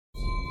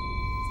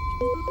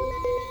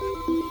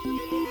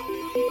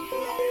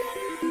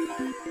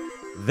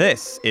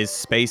This is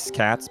Space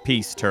Cats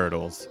Peace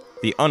Turtles,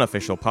 the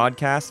unofficial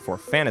podcast for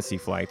Fantasy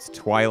Flight's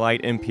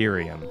Twilight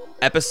Imperium.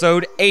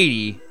 Episode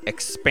 80,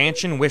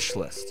 Expansion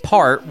Wishlist.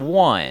 Part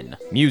 1.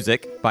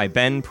 Music by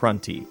Ben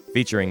Prunty,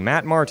 featuring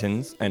Matt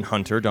Martins and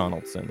Hunter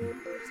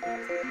Donaldson.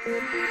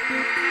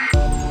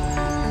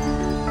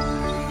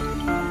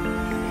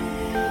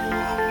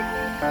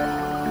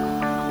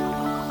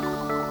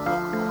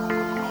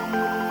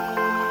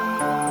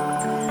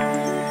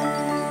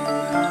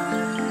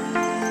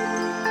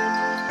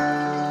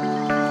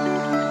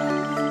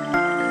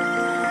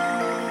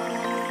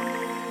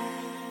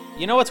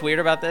 You know what's weird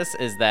about this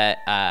is that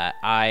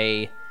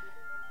I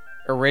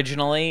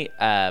originally,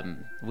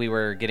 we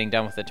were getting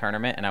done with the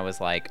tournament, and I was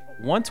like,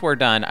 once we're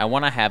done, I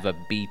want to have a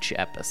beach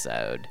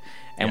episode.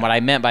 And what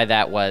I meant by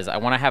that was I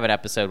want to have an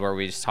episode where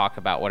we just talk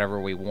about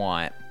whatever we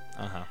want.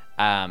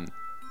 And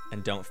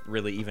don't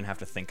really even have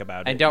to think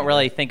about it. And don't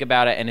really think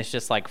about it, and it's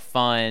just like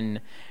fun.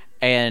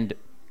 And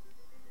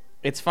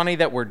it's funny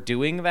that we're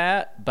doing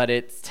that, but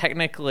it's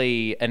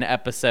technically an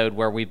episode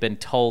where we've been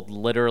told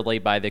literally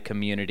by the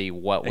community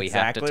what we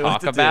have to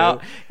talk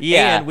about.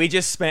 Yeah. And we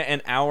just spent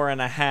an hour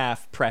and a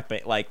half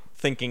prepping, like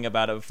thinking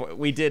about it before.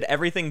 We did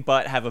everything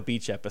but have a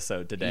beach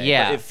episode today.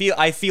 Yeah. But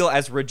I feel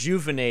as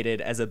rejuvenated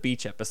as a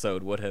beach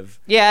episode would have.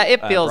 Yeah,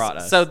 it feels brought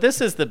us. so.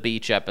 This is the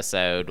beach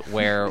episode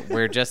where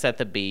we're just at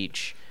the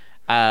beach.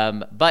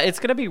 But it's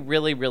going to be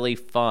really, really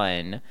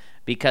fun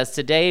because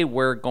today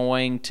we're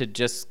going to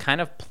just kind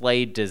of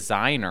play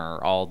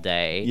designer all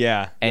day.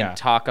 And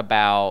talk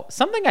about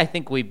something I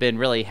think we've been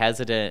really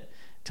hesitant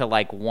to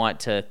like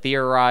want to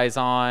theorize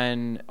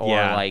on or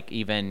like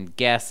even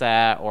guess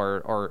at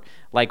or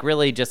like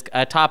really just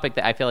a topic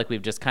that I feel like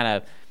we've just kind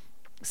of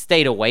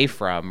stayed away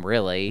from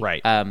really.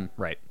 Right.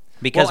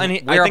 Because Well,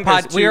 and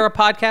we are a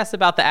podcast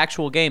about the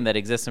actual game that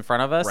exists in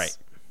front of us. Right.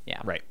 Yeah.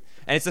 Right.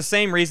 And it's the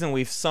same reason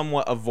we've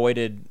somewhat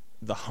avoided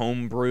the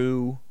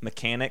homebrew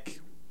mechanic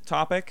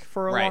topic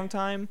for a long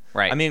time.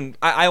 Right. I mean,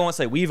 I won't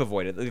say we've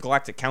avoided it. The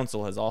Galactic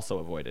Council has also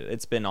avoided it.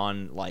 It's been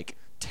on like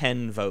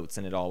 10 votes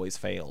and it always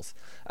fails.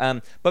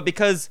 But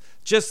because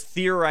just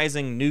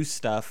theorizing new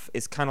stuff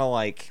is kind of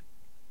like,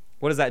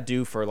 what does that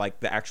do for like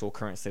the actual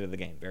current state of the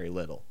game? Very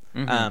little.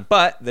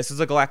 But this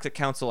is a Galactic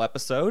Council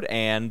episode,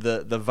 and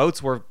the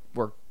votes were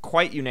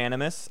quite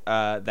unanimous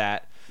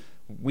that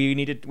we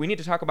need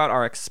to talk about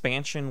our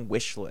expansion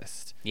wish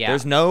list. Yeah.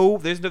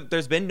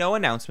 There's been no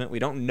announcement. We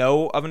don't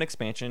know of an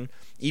expansion.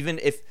 Even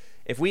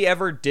if we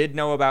ever did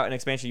know about an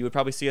expansion, you would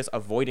probably see us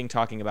avoiding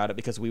talking about it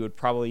because we would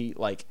probably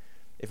like,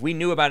 if we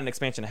knew about an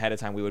expansion ahead of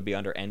time, we would be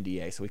under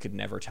NDA, so we could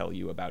never tell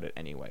you about it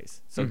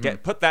anyways. So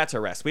put that to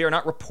rest. We are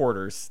not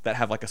reporters that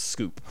have like a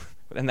scoop,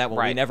 and that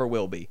we never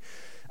will be.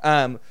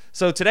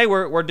 So today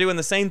we're doing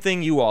the same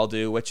thing you all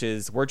do, which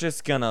is we're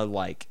just gonna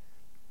like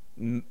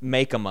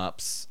make 'em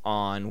ups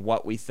on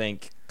what we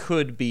think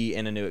could be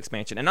in a new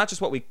expansion, and not just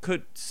what we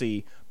could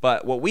see,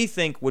 but what we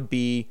think would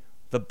be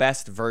the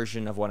best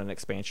version of what an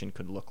expansion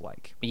could look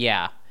like.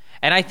 Yeah.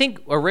 And I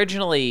think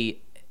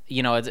originally,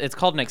 you know, it's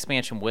called an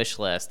expansion wish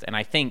list, and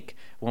I think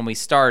when we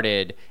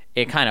started,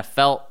 it kind of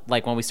felt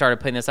like when we started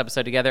putting this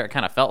episode together, it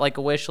kind of felt like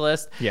a wish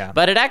list. Yeah.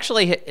 But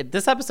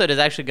this episode is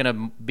actually going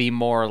to be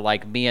more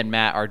like me and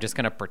Matt are just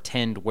going to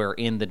pretend we're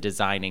in the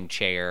designing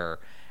chair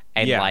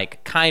and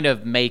like kind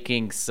of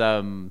making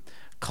some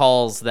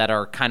calls that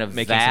are kind of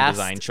making vast.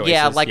 some design choices.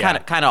 Yeah, like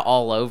kind of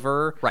all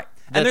over. Right.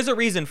 And there's a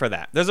reason for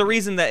that. There's a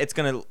reason that it's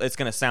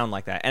gonna sound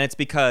like that, and it's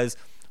because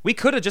we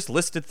could have just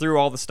listed through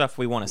all the stuff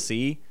we want to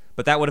see,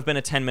 but that would have been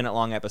a 10-minute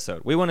long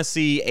episode. We want to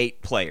see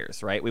 8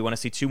 players, right? We want to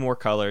see 2 more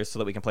colors so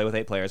that we can play with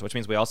 8 players, which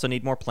means we also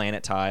need more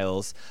planet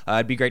tiles.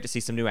 It'd be great to see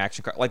some new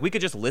action cards. Like, we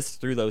could just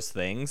list through those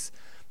things,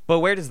 but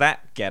where does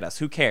that get us?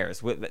 Who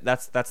cares?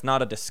 That's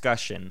not a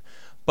discussion.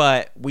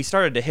 But we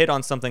started to hit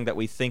on something that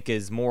we think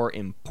is more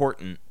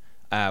important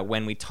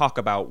when we talk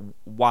about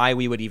why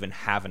we would even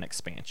have an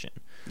expansion.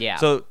 Yeah.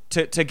 So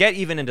to get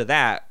even into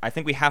that, I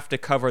think we have to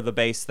cover the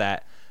base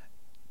that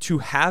to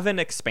have an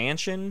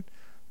expansion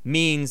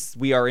means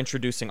we are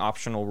introducing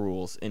optional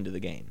rules into the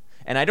game.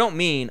 And I don't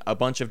mean a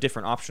bunch of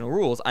different optional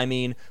rules. I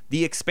mean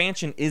the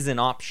expansion is an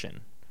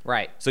option.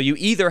 Right. So you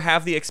either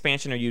have the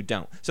expansion or you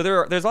don't. So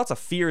there's lots of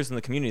fears in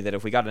the community that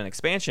if we got an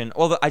expansion,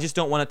 although I just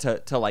don't want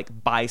it to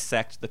like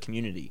bisect the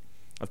community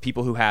of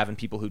people who have and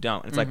people who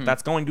don't. And it's like,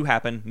 that's going to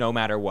happen no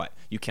matter what.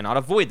 You cannot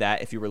avoid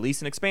that. If you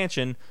release an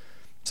expansion,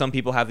 some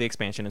people have the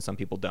expansion and some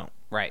people don't.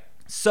 Right.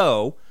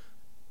 So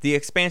the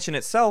expansion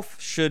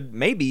itself should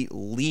maybe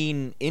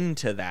lean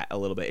into that a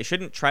little bit. It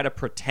shouldn't try to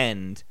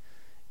pretend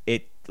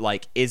it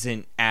like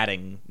isn't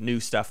adding new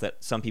stuff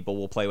that some people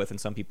will play with and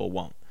some people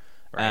won't.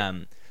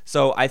 Right.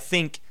 So I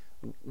think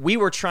we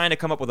were trying to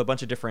come up with a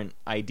bunch of different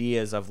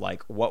ideas of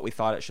like what we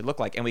thought it should look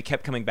like, and we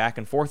kept coming back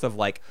and forth of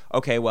like,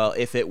 okay, well,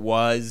 if it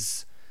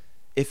was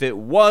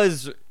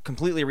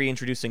completely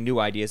reintroducing new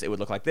ideas, it would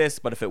look like this,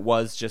 but if it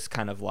was just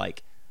kind of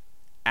like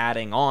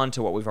adding on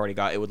to what we've already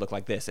got, it would look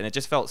like this. And it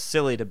just felt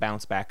silly to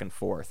bounce back and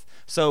forth.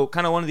 So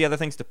kind of one of the other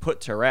things to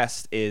put to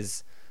rest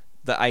is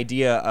the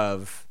idea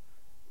of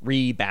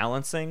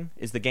rebalancing.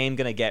 Is the game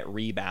going to get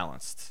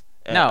rebalanced?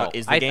 No.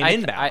 Is the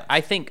game imbalanced?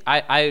 I think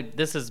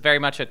this is very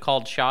much a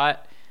called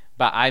shot,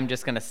 but I'm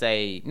just going to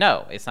say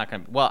no, it's not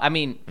going to. Well, I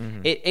mean,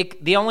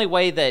 the only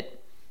way that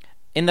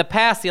in the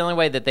past, the only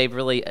way that they've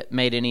really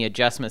made any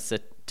adjustments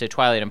to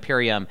Twilight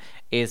Imperium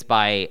is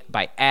by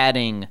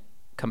adding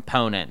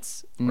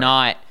components,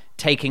 not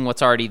taking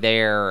what's already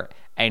there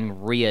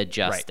and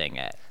readjusting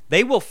it.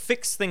 They will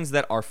fix things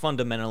that are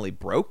fundamentally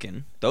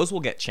broken. Those will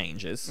get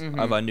changes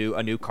of a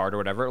new card or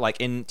whatever. Like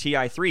in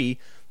TI3,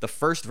 the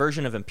first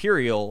version of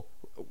Imperial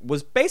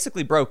was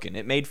basically broken.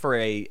 It made for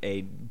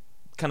a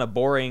kind of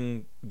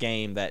boring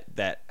game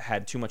that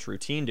had too much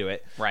routine to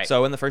it. Right.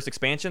 So in the first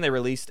expansion, they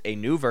released a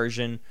new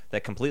version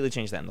that completely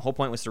changed that. And the whole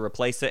point was to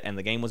replace it, and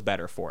the game was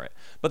better for it.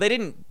 But they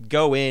didn't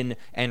go in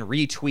and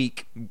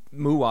retweak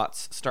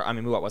Muat's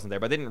Muat wasn't there,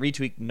 but they didn't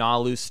retweak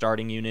Nalu's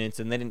starting units,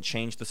 and they didn't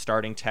change the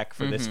starting tech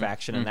for this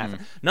faction and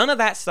that. None of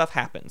that stuff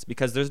happens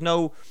because there's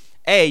no.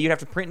 You'd have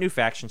to print new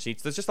faction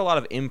sheets. There's just a lot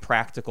of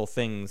impractical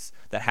things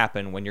that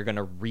happen when you're going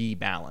to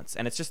rebalance.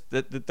 And it's just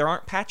that there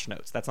aren't patch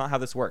notes. That's not how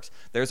this works.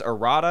 There's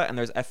errata and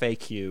there's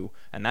FAQ,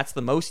 and that's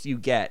the most you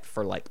get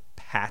for, like,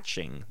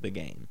 patching the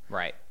game.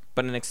 Right.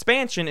 But an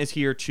expansion is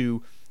here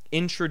to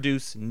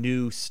introduce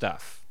new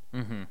stuff.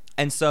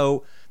 And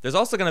so there's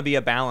also going to be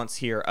a balance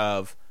here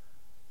of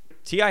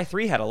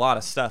TI3 had a lot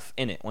of stuff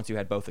in it once you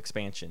had both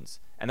expansions.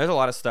 And there's a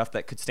lot of stuff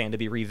that could stand to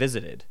be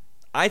revisited.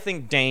 I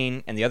think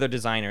Dane and the other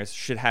designers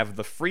should have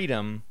the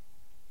freedom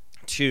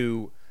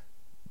to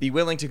be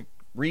willing to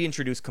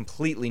reintroduce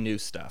completely new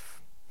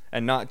stuff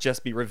and not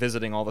just be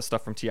revisiting all the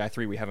stuff from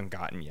TI3 we haven't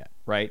gotten yet,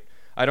 right?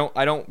 I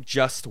don't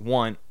just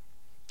want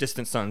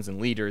Distant Suns and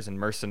Leaders and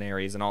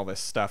Mercenaries and all this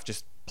stuff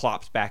just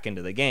plopped back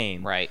into the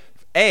game. Right.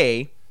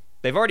 They've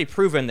already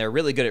proven they're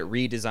really good at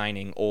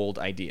redesigning old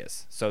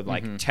ideas. So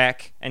like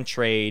tech and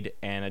trade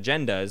and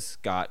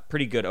agendas got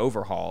pretty good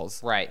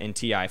overhauls in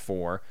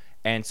TI4.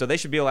 And so they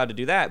should be allowed to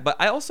do that. But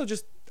I also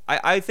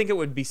I think it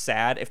would be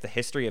sad if the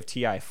history of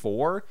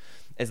TI4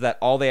 is that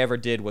all they ever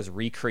did was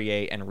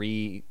recreate and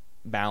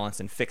rebalance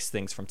and fix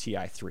things from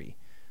TI3.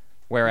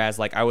 Whereas,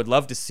 like, I would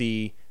love to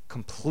see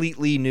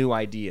completely new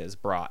ideas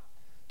brought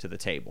to the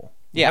table.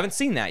 We haven't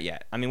seen that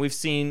yet. I mean, we've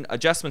seen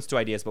adjustments to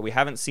ideas, but we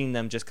haven't seen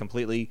them just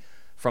completely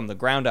from the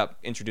ground up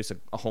introduce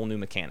a whole new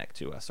mechanic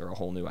to us or a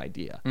whole new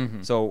idea.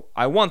 So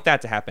I want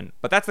that to happen.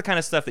 But that's the kind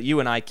of stuff that you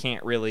and I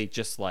can't really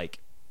just, like,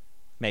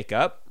 make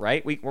up,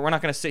 right? We're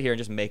not going to sit here and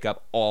just make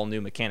up all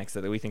new mechanics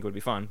that we think would be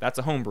fun. That's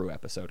a homebrew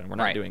episode, and we're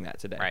not doing that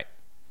today. Right.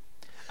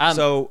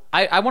 So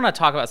I want to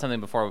talk about something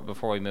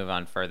before we move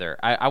on further.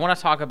 I want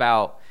to talk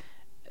about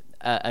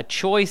a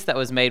choice that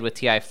was made with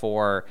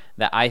TI4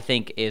 that I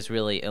think is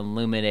really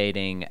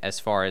illuminating as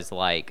far as,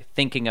 like,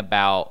 thinking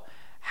about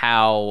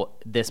how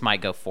this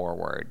might go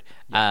forward.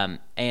 And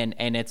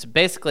it's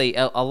basically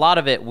a lot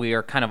of it we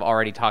are kind of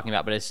already talking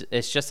about, but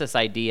it's just this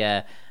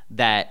idea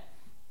that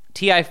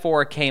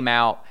TI4 came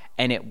out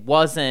and it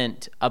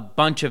wasn't a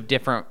bunch of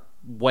different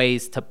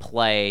ways to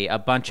play, a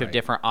bunch of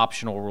different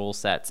optional rule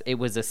sets. It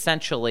was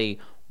essentially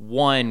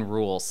one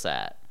rule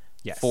set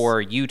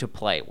for you to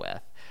play with.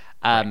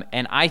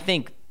 And I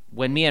think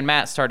when me and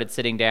Matt started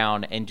sitting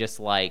down and just,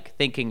 like,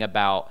 thinking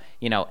about,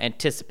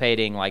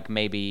 anticipating, like,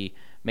 maybe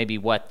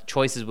what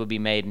choices would be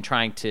made and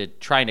trying to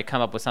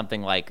come up with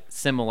something, like,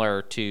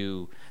 similar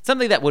to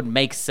something that would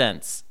make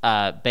sense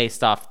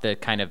based off the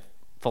kind of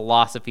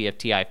philosophy of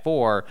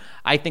TI4,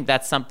 I think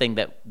that's something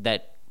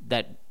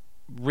that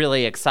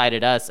really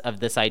excited us, of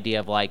this idea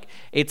of, like,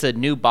 it's a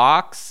new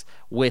box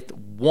with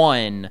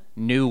one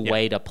new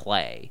way to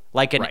play,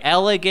 like an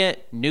elegant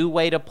new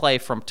way to play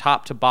from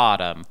top to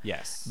bottom.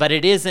 Yes. But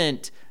it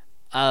isn't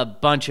a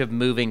bunch of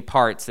moving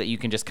parts that you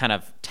can just kind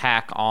of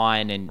tack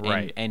on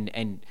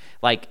and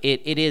like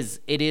it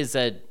is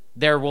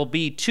there will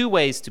be two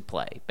ways to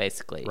play,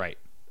 basically. Right.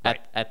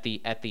 At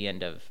the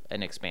end of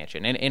an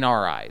expansion, and in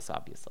our eyes,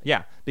 obviously.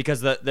 Yeah,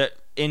 because the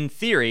in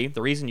theory,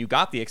 the reason you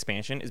got the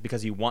expansion is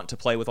because you want to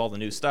play with all the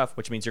new stuff,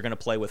 which means you're going to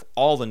play with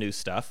all the new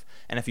stuff.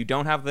 And if you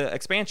don't have the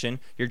expansion,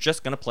 you're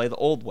just going to play the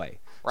old way.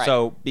 Right.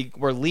 So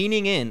we're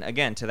leaning in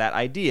again to that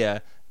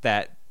idea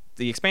that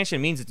the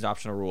expansion means it's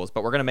optional rules,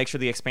 but we're going to make sure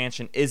the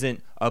expansion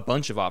isn't a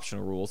bunch of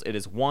optional rules. It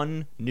is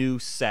one new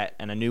set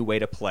and a new way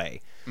to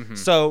play.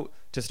 So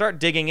to start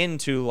digging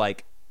into,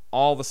 like,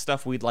 all the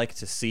stuff we'd like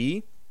to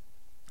see,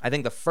 I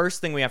think the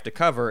first thing we have to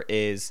cover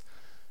is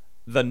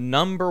the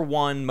number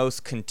one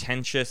most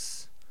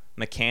contentious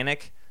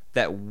mechanic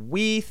that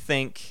we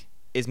think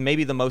is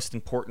maybe the most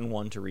important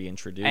one to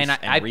reintroduce and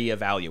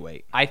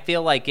reevaluate. I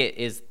feel like it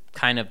is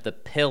kind of the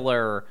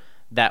pillar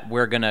that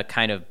we're going to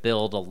kind of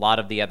build a lot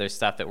of the other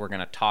stuff that we're going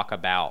to talk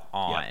about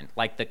on. Yeah.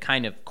 Like the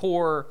kind of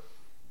core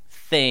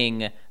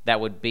thing that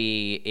would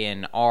be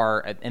in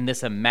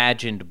this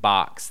imagined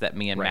box that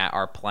me and Matt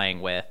are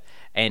playing with,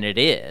 and it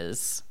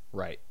is.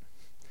 Right.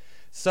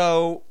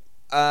 So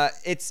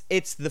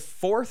it's the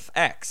fourth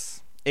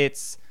X.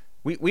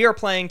 We are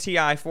playing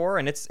TI4,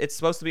 and it's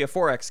supposed to be a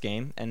 4X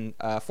game, and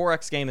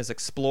 4X game is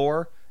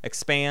explore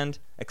expand,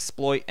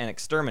 exploit, and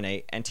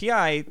exterminate. And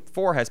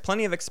TI4 has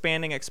plenty of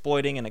expanding,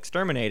 exploiting, and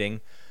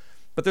exterminating,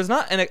 but there's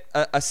not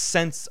a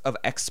sense of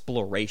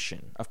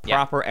exploration, of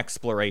proper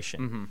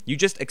exploration. You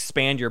just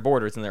expand your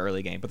borders in the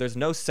early game, but there's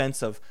no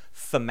sense of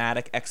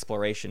thematic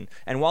exploration.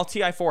 And while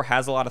TI4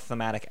 has a lot of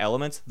thematic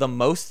elements, the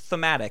most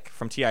thematic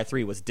from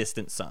TI3 was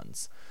Distant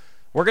Suns.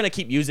 We're going to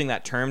keep using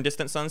that term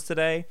Distant Suns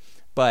today,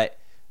 but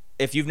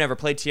if you've never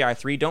played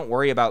TI3, don't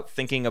worry about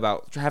thinking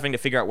about having to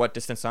figure out what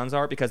Distant Suns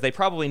are, because they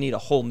probably need a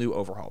whole new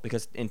overhaul.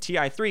 Because in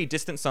TI3,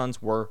 Distant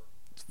Suns were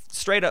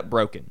straight up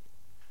broken.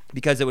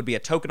 Because it would be a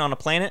token on a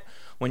planet.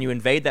 When you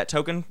invade that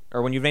token,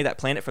 or when you invade that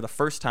planet for the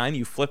first time,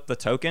 you flip the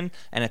token,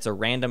 and it's a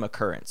random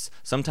occurrence.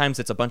 Sometimes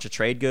it's a bunch of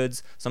trade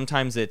goods.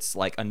 Sometimes it's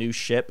like a new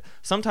ship.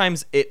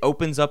 Sometimes it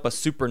opens up a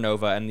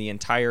supernova, and the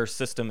entire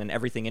system and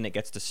everything in it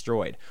gets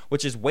destroyed,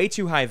 which is way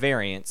too high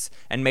variance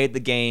and made the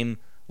game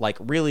like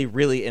really,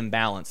 really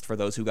imbalanced for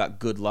those who got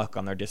good luck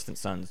on their Distant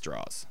Suns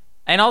draws.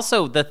 And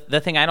also,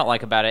 the thing I don't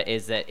like about it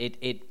is that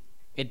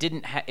it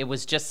didn't it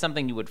was just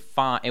something you would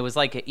find. It was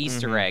like an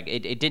Easter egg.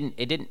 It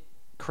didn't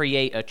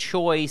create a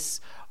choice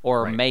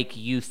or make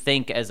you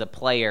think as a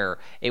player.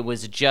 It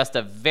was just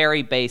a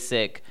very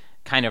basic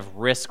kind of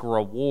risk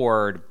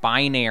reward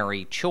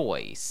binary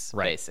choice,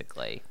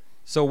 basically.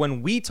 So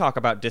when we talk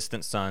about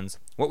Distant Suns,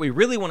 what we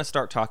really want to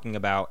start talking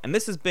about, and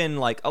this has been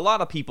like a lot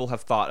of people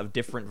have thought of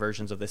different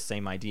versions of this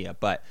same idea,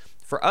 but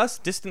for us,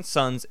 Distant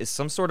Suns is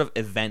some sort of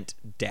event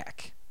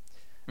deck.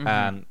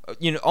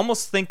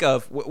 Almost think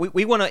of,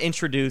 we want to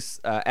introduce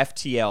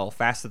FTL,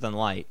 Faster Than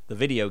Light, the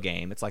video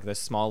game. It's like this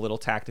small little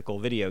tactical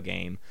video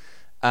game.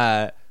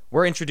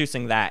 We're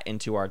introducing that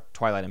into our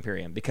Twilight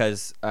Imperium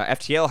because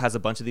FTL has a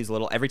bunch of these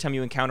little, every time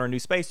you encounter a new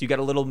space, you get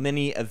a little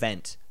mini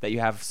event that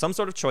you have some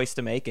sort of choice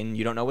to make, and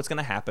you don't know what's going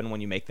to happen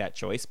when you make that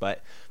choice,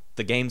 but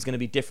the game's going to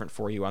be different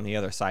for you on the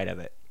other side of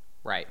it.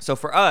 Right. So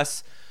for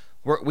us,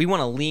 we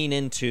want to lean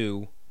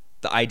into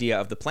the idea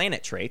of the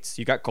planet traits.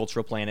 You got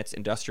cultural planets,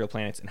 industrial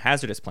planets, and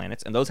hazardous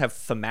planets, and those have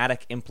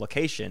thematic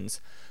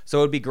implications. So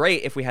it would be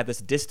great if we had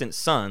this Distant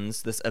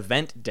Suns, this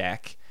event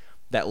deck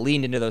that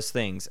leaned into those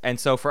things. And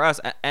so for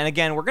us, and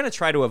again, we're going to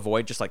try to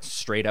avoid just like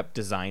straight up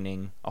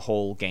designing a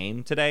whole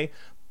game today,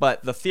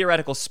 but the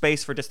theoretical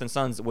space for Distant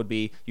Suns would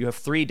be you have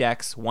 3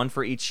 decks, 1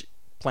 for each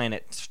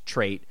planet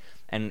trait,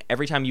 and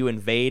every time you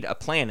invade a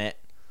planet,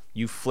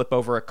 you flip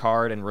over a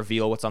card and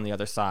reveal what's on the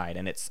other side.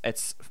 And it's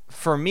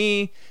for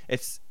me,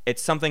 it's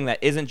something that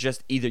isn't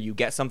just either you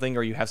get something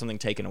or you have something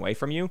taken away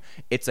from you.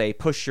 It's a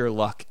push your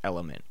luck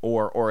element,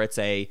 or it's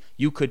a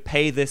you could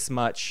pay this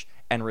much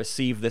and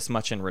receive this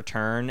much in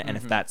return, and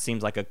if that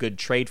seems like a good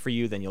trade for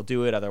you, then you'll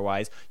do it.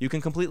 Otherwise, you can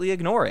completely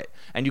ignore it,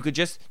 and you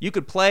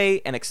could play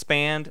and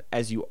expand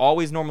as you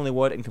always normally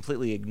would and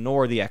completely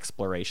ignore the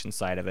exploration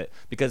side of it,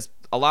 because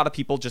a lot of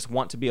people just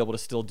want to be able to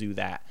still do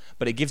that,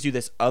 but it gives you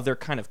this other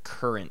kind of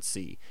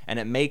currency, and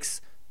it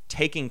makes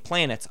taking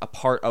planets a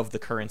part of the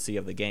currency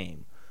of the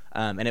game,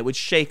 and it would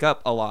shake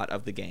up a lot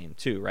of the game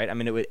too, right? I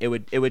mean,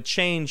 it would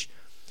change.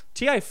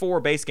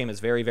 TI4 base game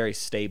is very, very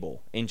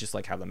stable in just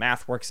like how the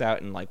math works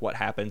out and like what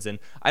happens. And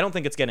I don't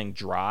think it's getting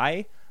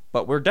dry,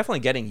 but we're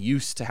definitely getting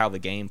used to how the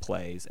game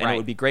plays. And it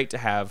would be great to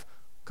have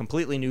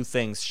completely new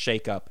things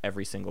shake up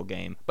every single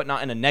game, but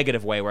not in a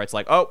negative way where it's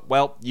like, oh,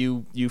 well,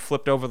 you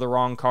flipped over the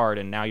wrong card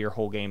and now your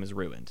whole game is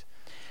ruined.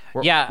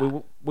 We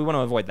want to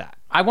avoid that.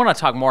 I want to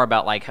talk more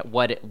about like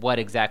what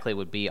exactly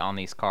would be on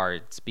these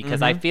cards,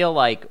 because I feel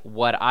like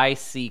what I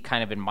see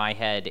kind of in my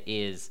head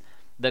is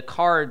the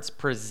cards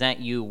present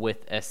you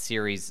with a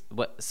series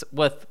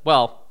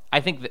well,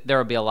 I think that there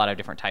will be a lot of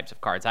different types of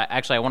cards.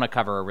 I want to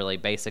cover a really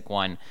basic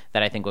one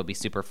that I think would be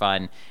super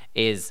fun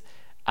is,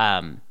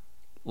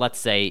 let's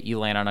say you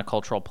land on a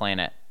cultural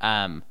planet,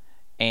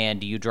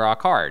 and you draw a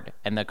card,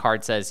 and the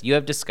card says, you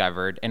have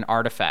discovered an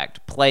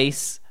artifact.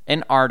 Place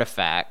an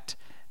artifact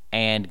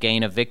and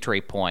gain a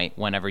victory point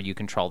whenever you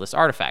control this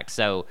artifact.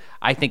 So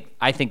I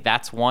think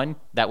that's one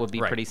that would be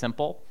pretty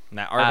simple. And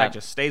that artifact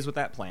just stays with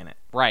that planet.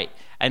 Right.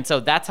 And so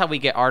that's how we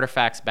get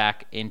artifacts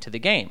back into the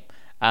game.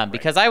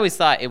 Because I always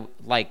thought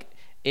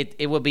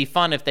it would be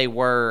fun if they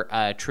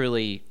were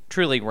truly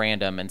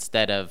random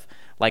instead of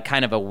like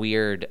kind of a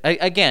weird.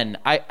 Again,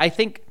 I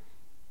think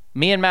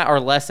me and Matt are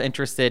less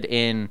interested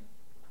in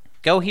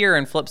go here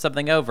and flip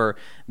something over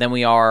than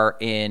we are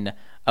in,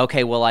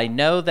 okay, well, I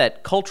know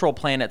that cultural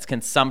planets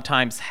can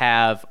sometimes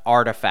have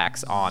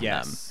artifacts on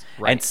them.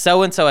 Right. And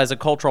so as a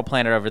cultural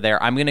planet over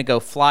there, I'm going to go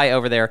fly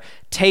over there,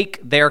 take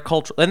their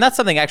cultural... And that's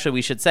something actually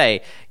we should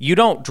say. You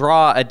don't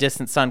draw a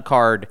Distant Sun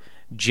card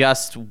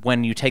just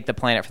when you take the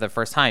planet for the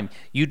first time.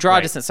 You draw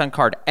a Distant Sun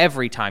card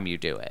every time you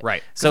do it.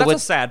 Right. So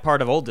that's a sad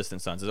part of old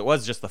Distant Suns, is it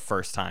was just the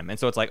first time. And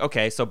so it's like,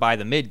 okay, so by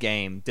the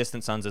mid-game,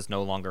 Distant Suns is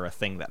no longer a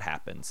thing that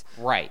happens.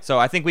 Right. So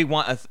I think we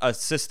want a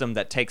system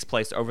that takes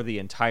place over the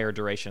entire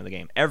duration of the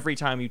game. Every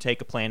time you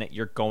take a planet,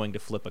 you're going to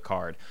flip a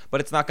card.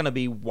 But it's not going to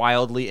be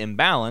wildly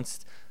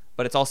imbalanced,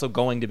 but it's also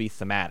going to be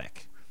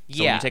thematic.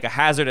 So when you take a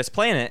hazardous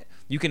planet,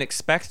 you can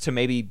expect to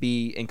maybe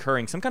be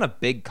incurring some kind of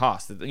big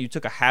cost. You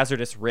took a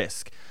hazardous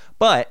risk,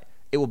 but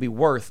it will be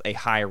worth a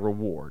high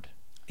reward.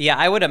 Yeah,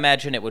 I would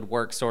imagine it would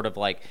work sort of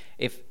like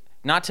if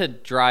not to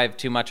drive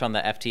too much on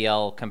the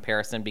FTL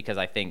comparison because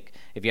I think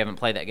if you haven't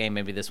played that game,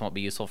 maybe this won't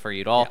be useful for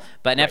you at all. Yeah,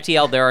 but in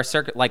FTL, there are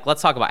like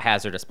let's talk about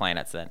hazardous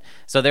planets then.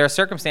 So there are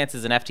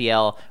circumstances in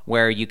FTL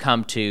where you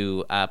come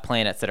to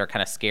planets that are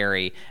kind of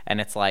scary,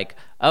 and it's like,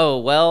 oh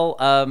well,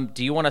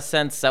 do you want to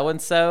send so and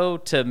so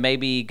to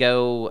maybe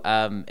go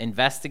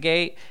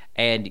investigate?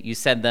 And you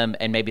send them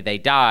and maybe they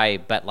die,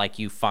 but like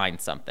you find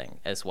something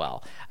as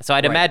well. So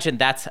I'd imagine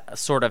that's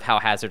sort of how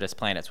hazardous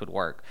planets would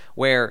work,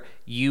 where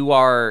you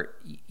are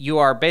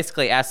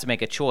basically asked to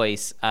make a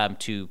choice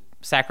to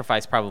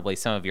sacrifice probably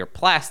some of your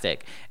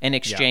plastic in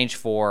exchange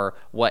for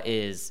what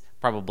is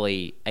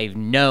probably a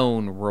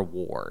known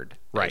reward,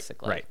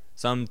 basically. Right.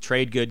 Some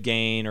trade good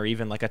gain or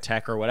even like a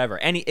tech or whatever.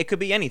 It could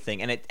be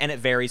anything, and it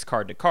varies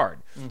card to card.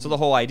 Mm-hmm. So the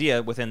whole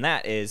idea within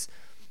that is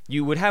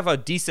you would have a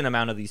decent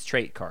amount of these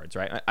trait cards,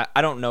 right?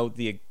 I don't know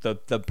the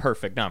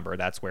perfect number.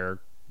 That's where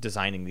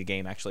designing the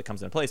game actually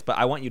comes into place. But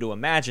I want you to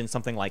imagine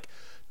something like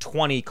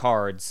 20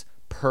 cards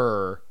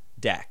per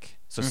deck.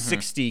 So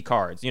 60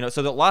 cards,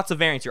 so that lots of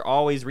variants. You're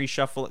always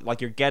reshuffling,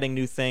 like you're getting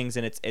new things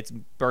and it's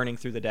burning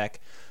through the deck,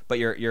 but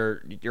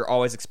you're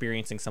always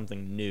experiencing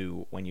something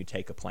new when you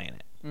take a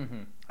planet.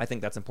 Mm-hmm. I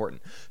think that's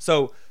important.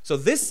 So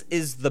this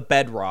is the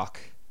bedrock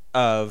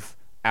of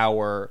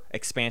our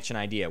expansion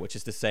idea, which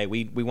is to say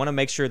we want to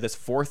make sure this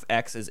fourth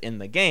X is in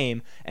the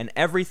game and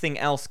everything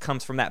else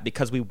comes from that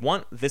because we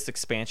want this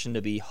expansion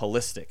to be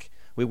holistic.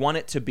 We want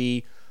it to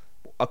be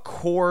a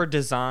core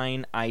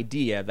design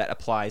idea that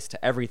applies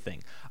to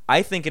everything.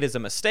 I think it is a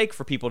mistake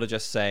for people to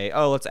just say,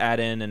 "Oh, let's add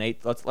in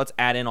let's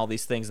add in all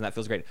these things and that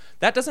feels great."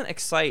 That doesn't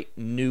excite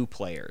new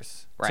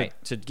players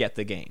to get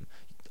the game.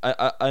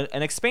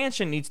 An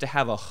expansion needs to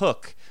have a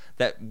hook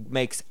that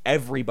makes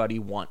everybody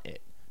want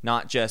it.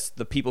 Not just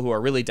the people who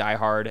are really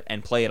diehard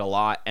and play it a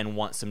lot and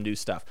want some new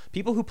stuff.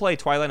 People who play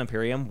Twilight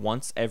Imperium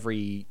once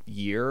every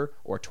year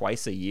or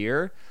twice a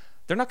year,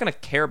 they're not going to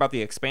care about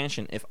the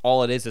expansion if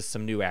all it is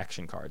some new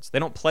action cards. They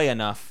don't play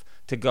enough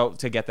to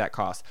get that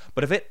cost.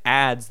 But if it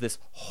adds this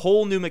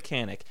whole new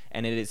mechanic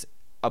and it is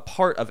a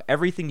part of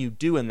everything you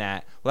do in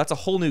that, well, that's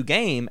a whole new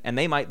game, and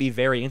they might be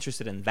very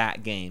interested in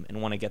that game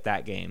and want to get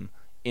that game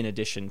in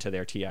addition to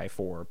their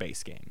TI4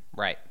 base game.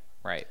 Right.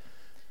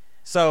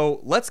 So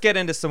let's get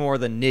into some more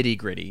of the nitty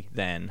gritty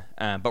then.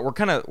 But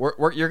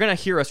you're gonna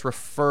hear us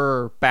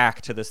refer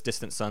back to this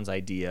Distant Suns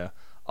idea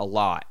a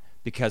lot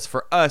because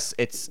for us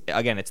it's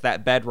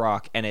that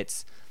bedrock and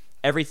it's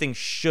everything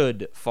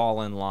should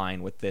fall in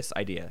line with this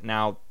idea.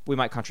 Now we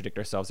might contradict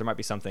ourselves. There might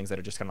be some things that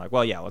are just kind of like,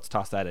 well, yeah, let's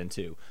toss that in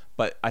too.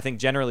 But I think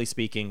generally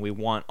speaking, we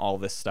want all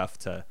this stuff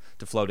to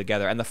flow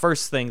together. And the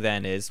first thing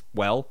then is,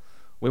 well,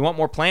 we want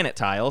more planet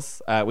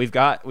tiles. We've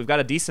got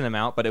a decent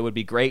amount, but it would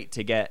be great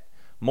to get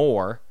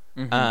more.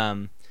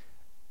 Mm-hmm.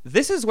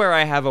 This is where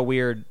I have a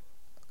weird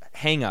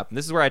hang up.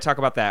 This is where I talk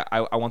about that.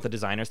 I want the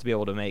designers to be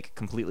able to make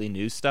completely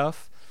new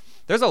stuff.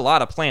 There's a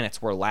lot of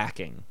planets we're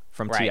lacking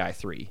from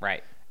TI3.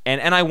 Right.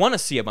 And I want to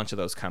see a bunch of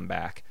those come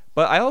back.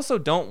 But I also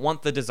don't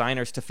want the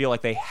designers to feel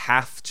like they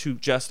have to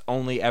just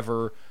only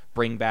ever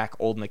bring back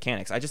old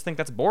mechanics. I just think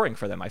that's boring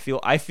for them. I feel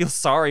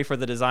sorry for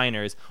the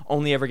designers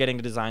only ever getting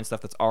to design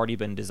stuff that's already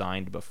been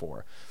designed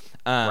before.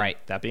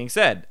 That being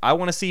said, I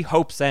want to see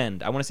Hope's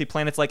End. I want to see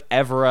planets like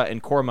Evera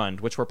and Cormund,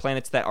 which were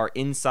planets that are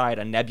inside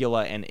a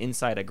nebula and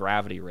inside a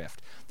gravity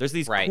rift. There's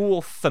these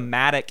cool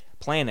thematic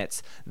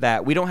planets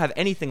that we don't have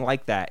anything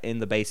like that in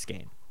the base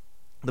game.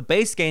 The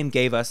base game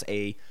gave us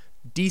a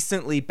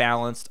decently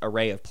balanced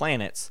array of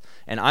planets,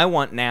 and I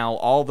want now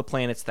all the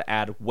planets to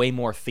add way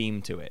more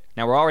theme to it.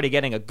 Now we're already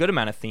getting a good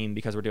amount of theme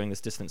because we're doing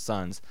this Distant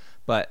Suns,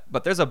 but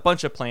there's a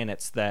bunch of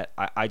planets that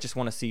I just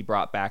want to see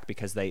brought back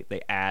because they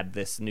add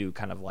this new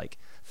kind of like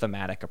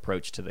thematic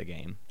approach to the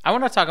game. I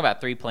want to talk about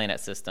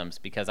 3-planet systems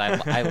because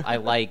I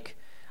like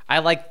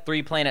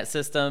 3-planet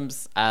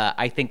systems.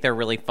 I think they're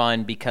really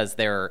fun because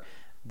they're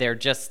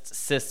just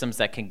systems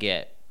that can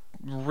get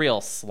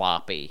real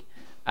sloppy.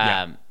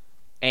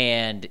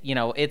 And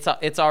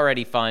it's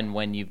already fun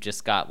when you've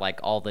just got like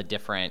all the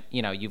different,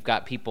 you've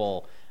got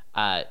people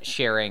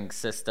sharing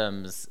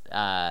systems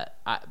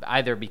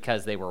either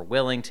because they were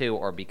willing to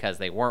or because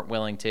they weren't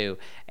willing to.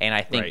 And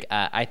I think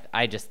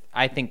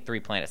I think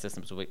 3-planet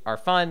systems are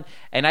fun,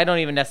 and I don't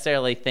even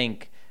necessarily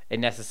think it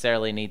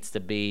necessarily needs to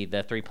be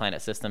the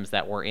 3-planet systems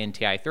that were in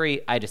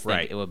TI3. I just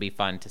think it would be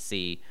fun to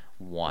see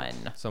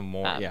one. Some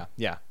more,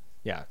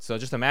 yeah. So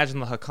just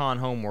imagine the Hakan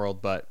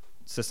homeworld, but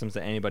systems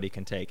that anybody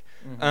can take.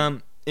 Mm-hmm.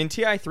 In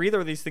TI3, there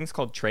were these things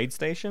called trade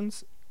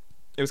stations.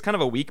 It was kind of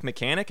a weak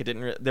mechanic. It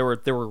didn't. There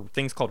were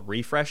things called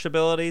refresh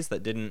abilities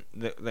that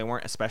they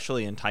weren't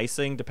especially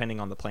enticing depending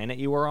on the planet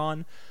you were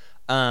on.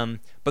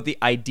 But the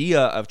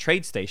idea of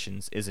trade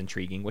stations is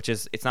intriguing, which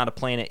is it's not a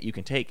planet you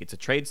can take. It's a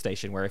trade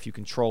station where if you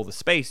control the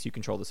space, you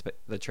control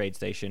the trade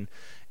station.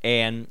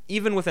 And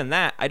even within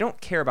that, I don't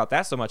care about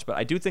that so much, but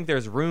I do think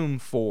there's room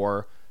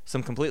for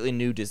some completely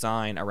new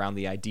design around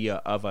the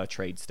idea of a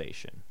trade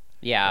station.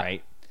 Yeah.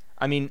 Right.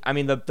 I mean,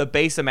 the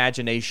base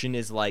imagination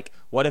is like,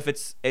 what if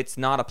it's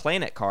not a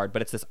planet card,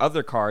 but it's this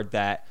other card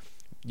that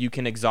you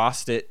can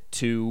exhaust it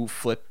to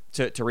flip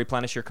to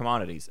replenish your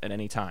commodities at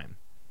any time,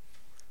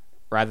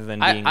 rather than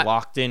being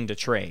locked into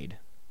trade.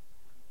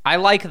 I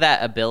like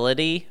that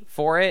ability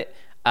for it,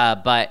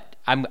 but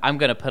I'm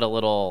gonna put a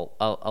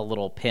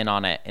little pin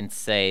on it and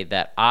say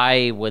that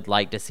I would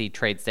like to see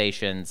trade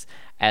stations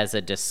as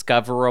a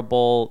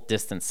discoverable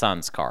Distant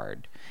Suns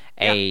card.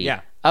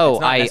 Yeah. Oh,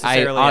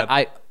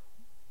 I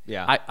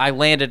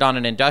landed on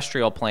an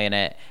industrial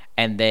planet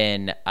and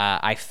then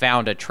I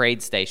found a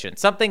trade station.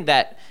 Something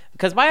that,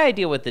 because my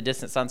idea with the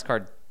Distant Suns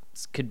cards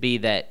could be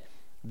that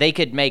they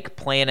could make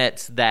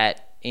planets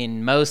that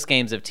in most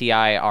games of TI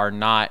are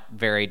not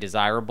very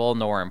desirable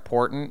nor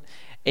important.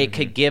 It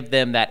could give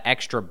them that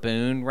extra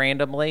boon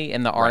randomly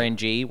in the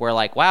RNG where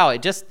like, wow,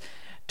 it just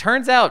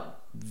turns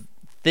out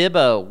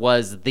Thibba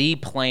was the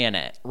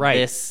planet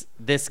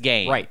this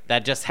game. Right.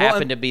 That just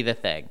happened to be the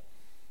thing.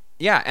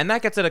 Yeah, and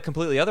that gets at a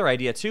completely other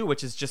idea too,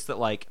 which is just that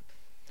like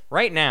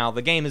right now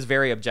the game is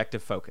very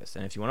objective focused,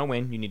 and if you want to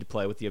win, you need to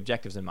play with the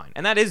objectives in mind.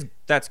 And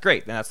that's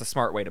great, and that's the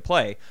smart way to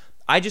play.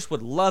 I just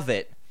would love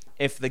it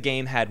if the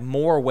game had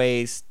more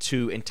ways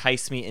to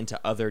entice me into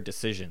other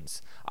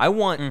decisions. I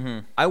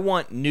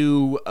want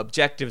new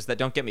objectives that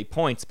don't get me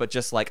points, but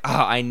just like,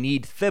 I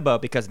need Thibba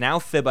because now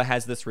Thibba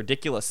has this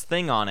ridiculous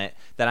thing on it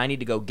that I need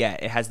to go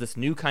get. It has this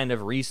new kind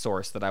of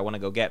resource that I want to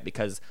go get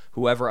because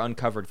whoever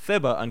uncovered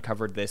Thibba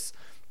uncovered this,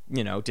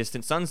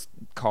 Distant Suns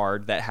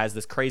card that has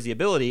this crazy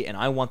ability, and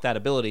I want that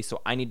ability,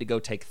 so I need to go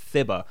take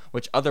Thibba,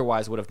 which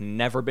otherwise would have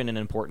never been an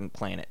important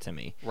planet to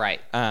me.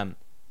 Right.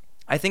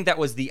 I think that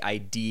was the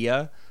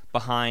idea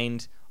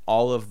behind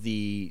all of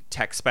the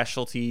tech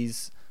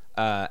specialties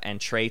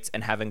and traits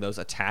and having those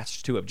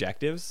attached to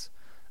objectives.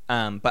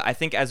 But I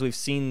think as we've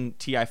seen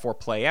TI4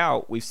 play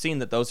out, we've seen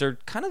that those are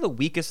kind of the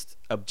weakest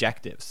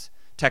objectives.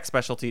 Tech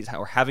specialties,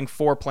 or having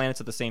 4 planets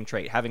of the same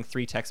trait, having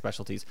 3 tech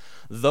specialties.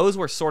 Those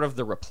were sort of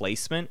the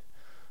replacement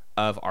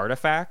of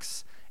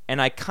artifacts. And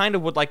I kind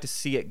of would like to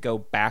see it go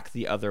back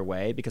the other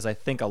way, because I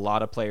think a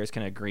lot of players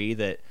can agree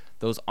that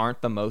those aren't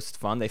the most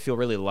fun. They feel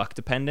really luck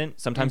dependent.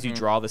 Sometimes you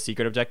draw the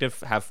secret objective,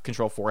 have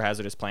control 4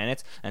 hazardous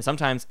planets, and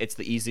sometimes it's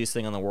the easiest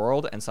thing in the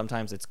world, and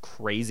sometimes it's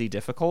crazy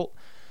difficult.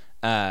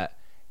 And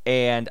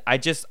I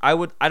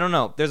don't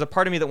know. There's a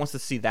part of me that wants to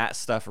see that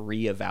stuff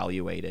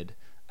reevaluated,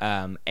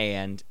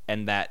 and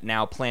that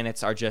now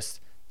planets are just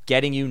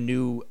getting you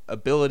new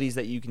abilities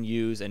that you can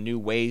use and new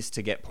ways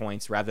to get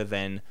points rather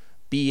than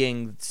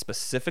being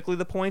specifically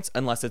the points,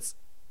 unless it's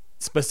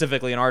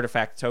specifically an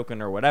artifact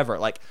token or whatever.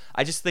 Like,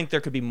 I just think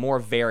there could be more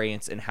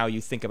variance in how you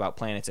think about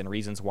planets and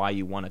reasons why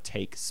you want to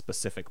take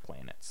specific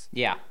planets.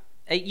 Yeah,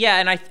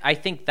 and I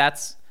think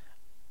that's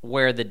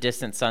where the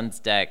Distant Suns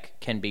deck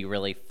can be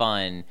really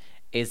fun,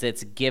 is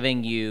it's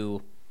giving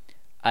you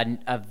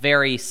a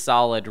very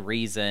solid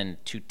reason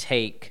to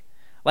take,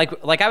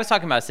 like I was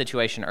talking about a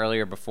situation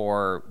earlier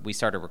before we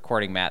started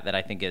recording, Matt, that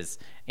I think is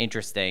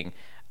interesting.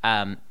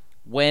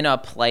 When a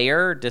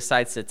player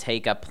decides to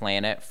take a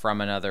planet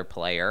from another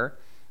player,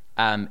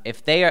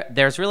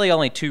 there's really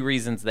only 2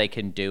 reasons they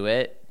can do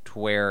it to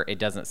where it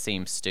doesn't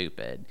seem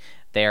stupid.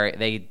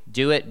 They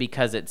do it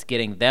because it's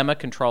getting them a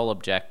control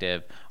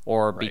objective,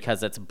 or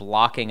because it's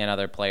blocking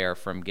another player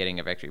from getting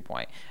a victory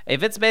point.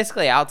 If it's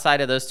basically outside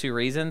of those 2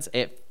 reasons,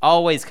 it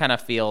always kind of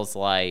feels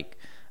like,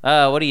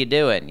 what are you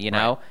doing, you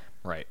know?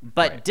 Right.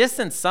 But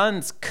Distant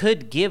Suns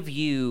could give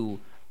you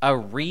a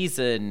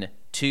reason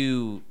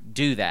to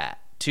do that.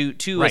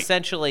 To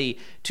essentially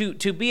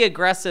to be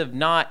aggressive,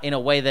 not in a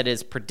way that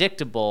is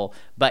predictable,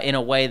 but in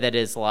a way that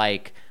is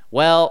like,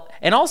 well,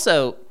 and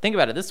also think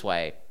about it this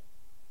way.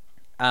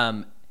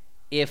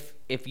 If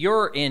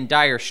you're in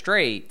dire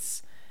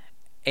straits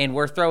and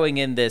we're throwing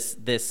in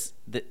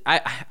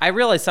I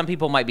realize some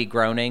people might be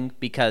groaning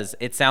because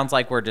it sounds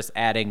like we're just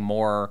adding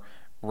more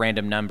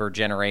random number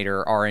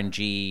generator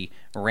RNG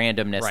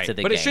randomness to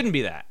the game. But it shouldn't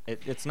be that.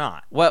 It's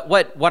not.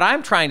 What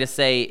I'm trying to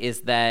say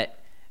is that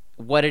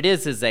what it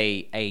is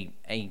a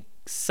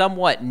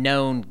somewhat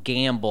known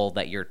gamble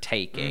that you're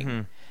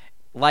taking.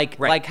 Like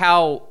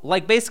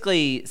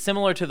basically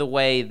similar to the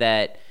way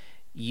that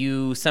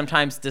you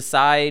sometimes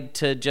decide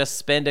to just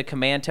spend a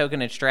command token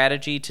and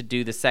strategy to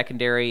do the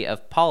secondary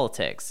of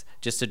politics,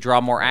 just to draw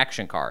more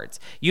action cards.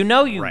 You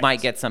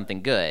might get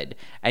something good,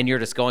 and you're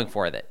just going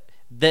for it.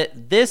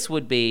 This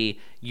would be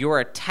you're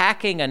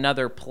attacking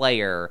another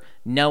player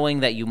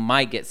knowing that you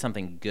might get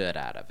something good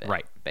out of it.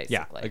 Right. Basically.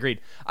 Yeah, agreed.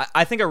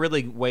 I think a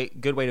really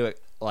good way to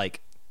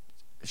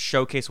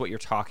showcase what you're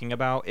talking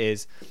about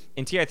is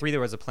in TI3 there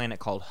was a planet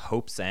called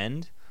Hope's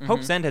End.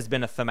 Hope's End has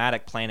been a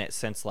thematic planet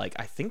since I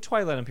think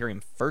Twilight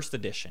Imperium 1st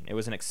edition. It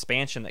was an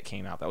expansion that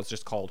came out that was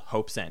just called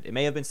Hope's End. It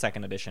may have been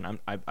 2nd edition.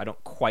 I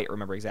don't quite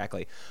remember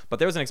exactly. But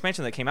there was an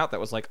expansion that came out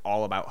that was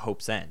all about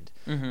Hope's End.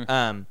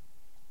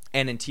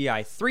 And in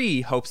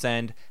TI3, Hope's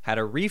End had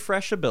a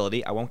refresh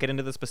ability. I won't get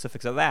into the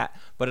specifics of that,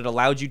 but it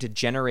allowed you to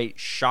generate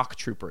shock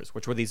troopers,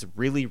 which were these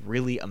really,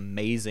 really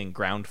amazing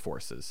ground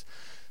forces.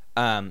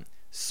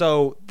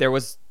 So there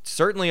was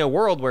certainly a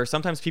world where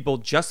sometimes people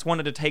just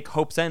wanted to take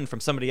Hope's End from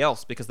somebody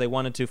else because they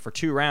wanted to, for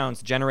 2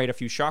 rounds, generate a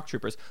few shock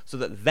troopers so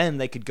that then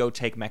they could go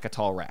take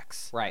Mechatol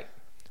Rex. Right.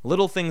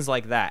 Little things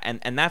like that.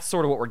 And that's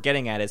sort of what we're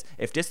getting at is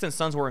if Distant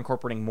Suns were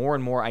incorporating more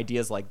and more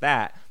ideas like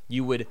that,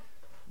 you would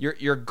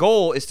your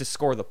goal is to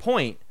score the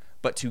point,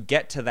 but to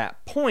get to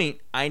that point,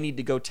 I need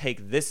to go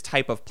take this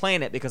type of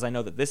planet because I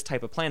know that this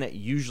type of planet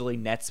usually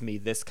nets me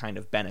this kind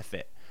of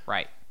benefit.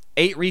 Right.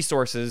 8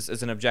 resources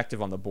is an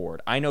objective on the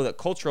board. I know that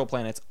cultural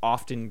planets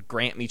often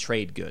grant me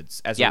trade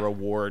goods as a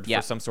reward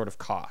for some sort of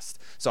cost.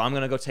 So I'm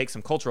going to go take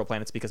some cultural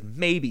planets because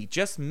maybe,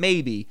 just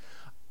maybe,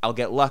 I'll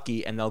get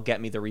lucky and they'll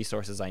get me the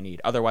resources I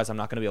need. Otherwise, I'm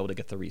not going to be able to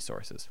get the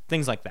resources.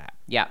 Things like that.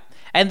 Yeah.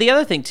 And the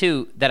other thing,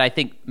 too, that I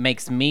think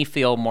makes me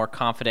feel more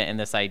confident in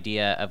this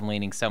idea of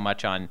leaning so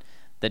much on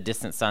the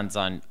Distant Suns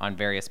on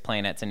various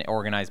planets and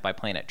organized by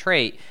planet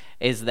trait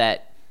is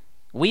that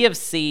we have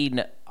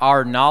seen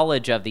our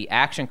knowledge of the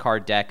action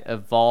card deck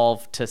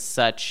evolve to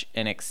such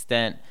an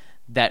extent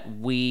that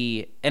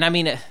and I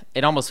mean,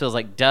 it almost feels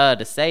like duh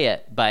to say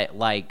it, but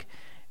like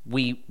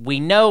we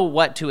know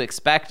what to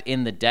expect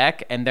in the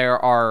deck, and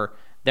there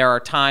are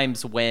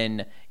times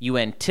when you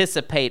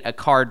anticipate a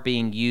card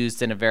being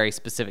used in a very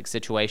specific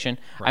situation.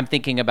 Right. I'm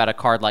thinking about a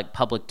card like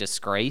Public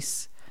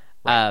Disgrace.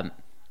 Right.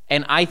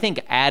 And I think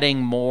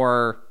adding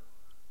more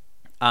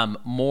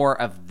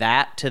of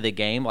that to the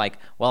game, like,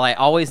 well, I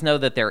always know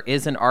that there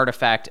is an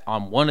artifact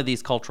on one of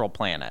these cultural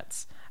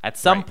planets. At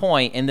some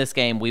point in this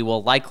game, we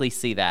will likely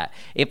see that.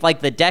 If,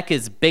 like, the deck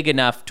is big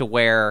enough to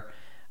where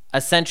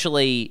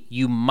essentially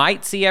you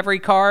might see every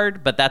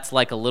card, but that's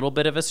like a little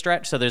bit of a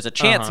stretch. So there's a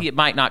chance it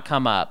might not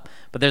come up,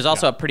 but there's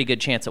also a pretty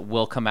good chance it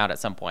will come out at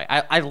some point.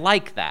 I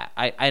like that.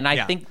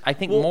 I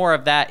think more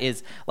of that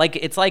is like,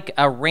 it's like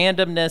a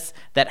randomness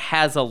that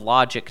has a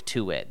logic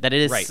to it, that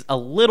it is a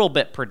little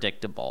bit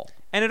predictable.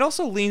 And it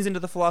also leans into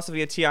the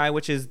philosophy of TI,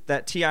 which is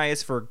that TI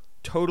is for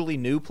totally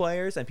new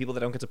players and people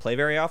that don't get to play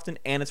very often,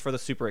 and it's for the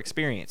super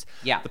experienced.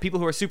 Yeah. The people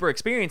who are super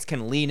experienced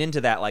can lean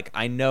into that, like,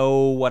 I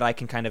know what I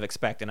can kind of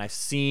expect, and I've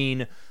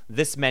seen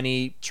this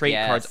many trait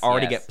cards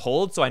already get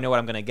pulled, so I know what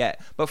I'm going to get.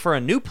 But for a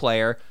new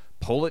player,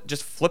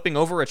 just flipping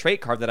over a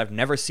trait card that I've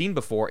never seen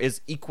before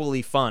is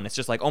equally fun. It's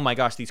just like, oh my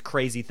gosh, these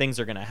crazy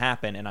things are going to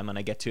happen, and I'm going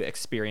to get to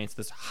experience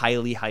this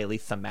highly, highly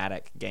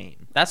thematic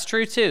game. That's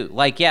true too.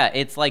 Like, yeah,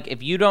 it's like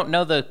if you don't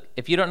know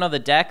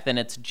the deck, then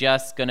it's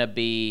just going to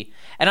be.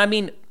 And I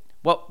mean,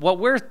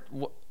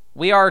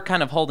 we are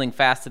kind of holding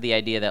fast to the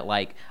idea that,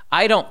 like,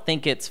 I don't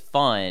think it's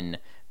fun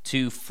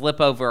to flip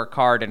over a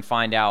card and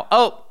find out,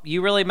 oh,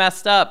 you really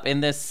messed up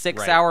in this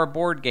 6-hour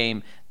board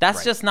game.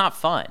 That's just not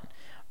fun.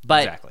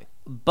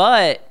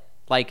 But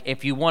like,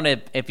 if you want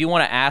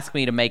to ask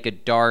me to make a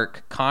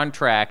dark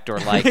contract or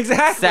like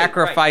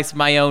sacrifice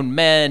my own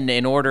men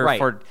in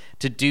order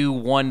to do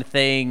one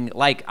thing,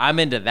 like, I'm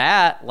into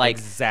that. Like,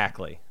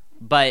 exactly.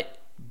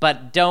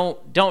 But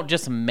don't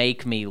just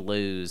make me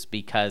lose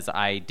because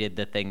I did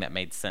the thing that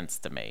made sense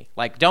to me.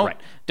 Like, don't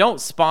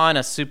spawn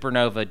a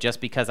supernova just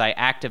because I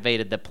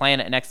activated the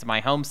planet next to my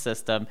home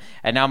system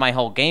and now my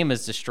whole game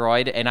is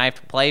destroyed and I have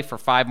to play for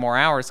 5 more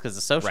hours because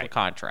of social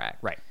contract.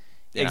 Right.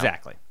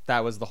 Exactly.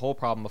 That was the whole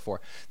problem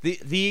before.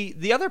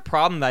 The other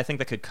problem that I think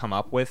that could come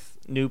up with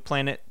new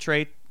planet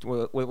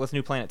with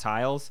new planet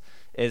tiles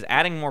is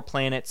adding more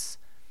planets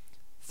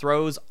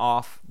throws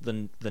off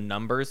the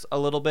numbers a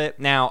little bit.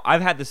 Now,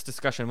 I've had this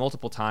discussion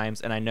multiple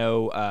times, and I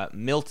know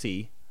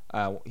Milty,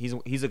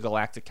 he's a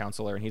galactic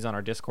counselor, and he's on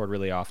our Discord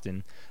really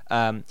often.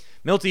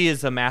 Milty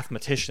is a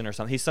mathematician or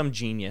something. He's some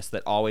genius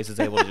that always is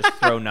able to just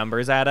throw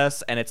numbers at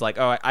us, and it's like,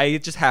 oh, I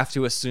just have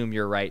to assume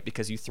you're right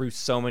because you threw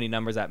so many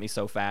numbers at me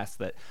so fast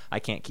that I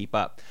can't keep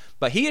up.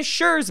 But he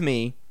assures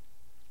me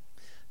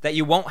that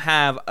you won't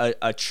have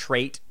a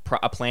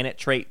planet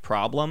trait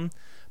problem.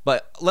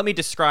 But let me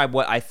describe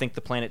what I think the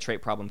planet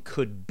trait problem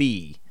could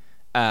be,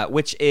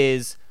 which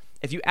is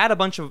if you add a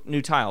bunch of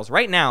new tiles.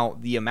 Right now,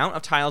 the amount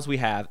of tiles we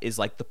have is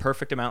like the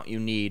perfect amount you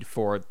need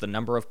for the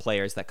number of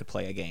players that could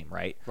play a game,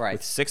 right? Right.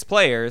 With 6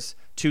 players,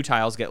 2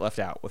 tiles get left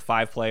out. With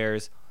 5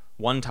 players,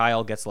 1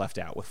 tile gets left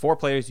out. With 4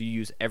 players, you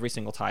use every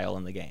single tile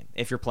in the game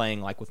if you're playing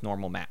like with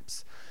normal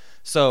maps.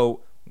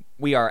 So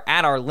we are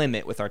at our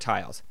limit with our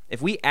tiles.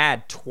 If we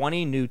add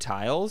 20 new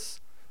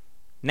tiles,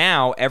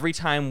 now every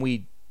time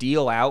we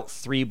deal out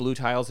 3 blue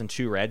tiles and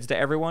 2 reds to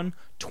everyone,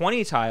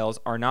 20 tiles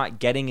are not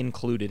getting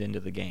included into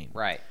the game.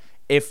 Right.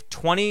 If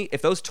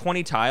those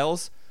 20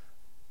 tiles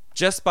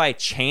just by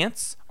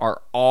chance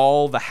are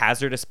all the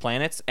hazardous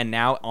planets, and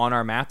now on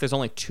our map there's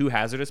only 2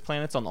 hazardous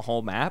planets on the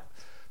whole map,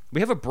 we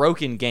have a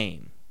broken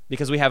game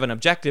because we have an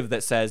objective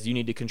that says you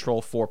need to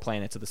control 4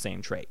 planets of the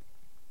same trait.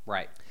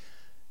 Right.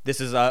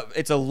 It's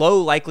a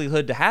low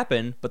likelihood to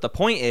happen, but the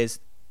point is,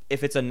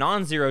 if it's a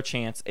non-zero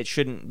chance, it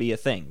shouldn't be a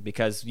thing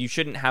because you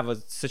shouldn't have a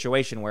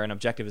situation where an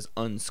objective is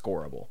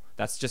unscorable.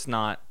 That's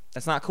not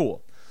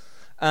cool.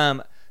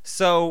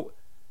 So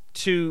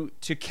to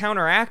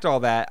counteract all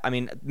that, I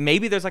mean,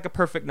 maybe there's like a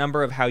perfect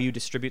number of how you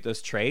distribute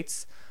those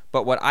traits,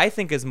 but what I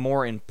think is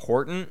more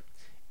important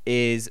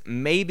is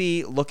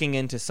maybe looking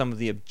into some of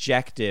the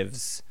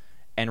objectives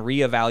and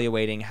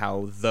reevaluating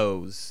how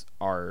those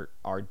are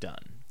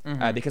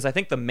done. Because I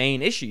think the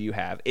main issue you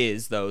have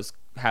is those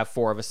have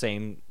 4 of the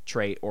same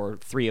trait or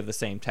 3 of the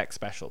same tech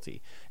specialty.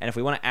 And if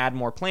we want to add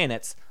more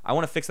planets, I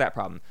want to fix that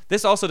problem.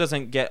 This also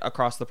doesn't get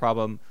across the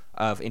problem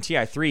of in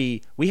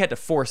TI3, we had to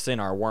force in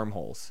our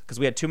wormholes because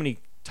we had too many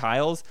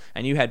tiles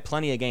and you had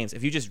plenty of games.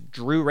 If you just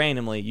drew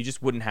randomly, you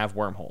just wouldn't have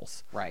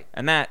wormholes. Right.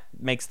 And that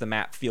makes the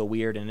map feel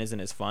weird and isn't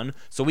as fun.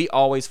 So we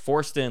always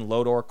forced in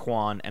Lodor,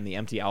 Quan, and the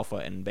empty alpha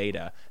and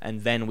beta,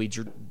 and then we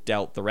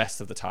dealt the rest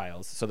of the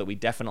tiles so that we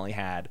definitely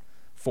had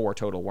 4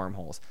 total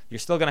wormholes. You're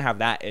still going to have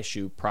that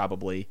issue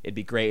probably. It'd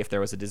be great if there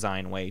was a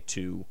design way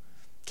to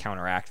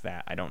counteract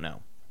that. I don't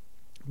know.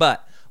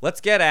 But let's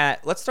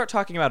start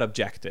talking about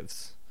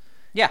objectives.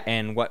 Yeah.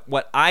 And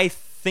what I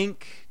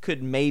think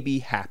could maybe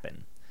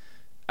happen.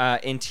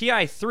 In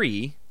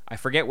TI3, I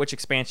forget which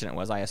expansion it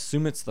was. I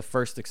assume it's the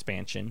first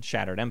expansion,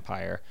 Shattered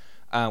Empire.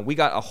 We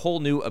got a whole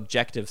new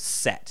objective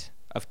set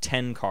of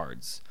 10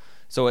 cards.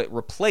 So it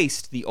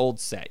replaced the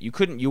old set.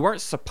 You weren't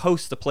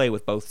supposed to play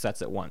with both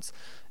sets at once.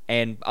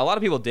 And a lot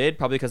of people did,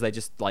 probably because they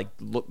just like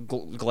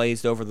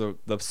glazed over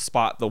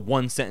the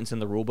one sentence in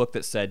the rulebook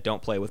that said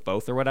don't play with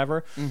both or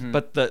whatever.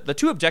 But the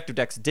 2 objective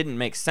decks didn't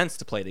make sense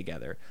to play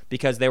together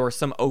because there were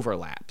some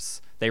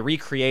overlaps. They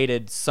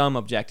recreated some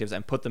objectives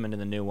and put them into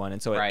the new one,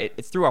 and so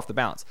it threw off the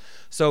balance.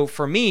 So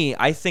for me,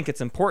 I think it's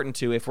important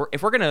to, if we're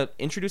going to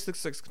introduce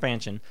this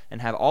expansion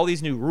and have all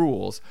these new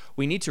rules,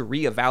 we need to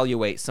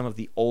reevaluate some of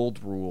the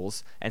old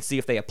rules and see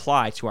if they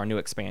apply to our new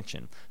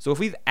expansion. So if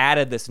we've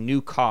added this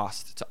new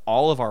cost to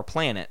all of our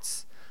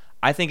planets,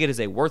 I think it is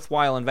a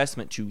worthwhile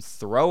investment to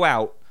throw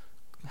out,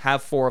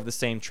 have 4 of the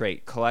same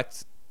trait,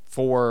 collect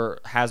 4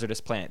 hazardous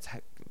planets,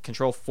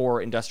 control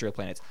 4 industrial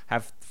planets,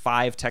 have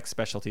 5 tech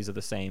specialties of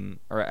the same,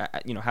 or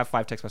have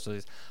 5 tech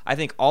specialties. I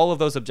think all of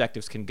those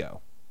objectives can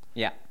go.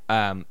 Yeah.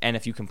 And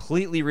if you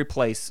completely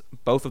replace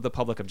both of the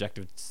public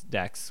objectives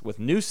decks with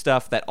new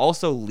stuff that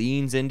also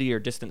leans into your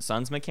Distant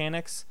Suns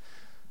mechanics,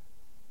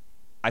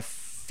 I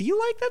feel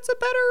like that's a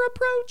better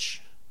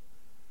approach.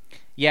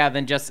 Yeah,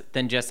 than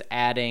just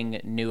adding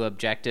new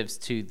objectives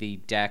to the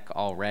deck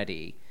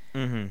already.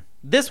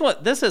 This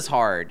is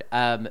hard.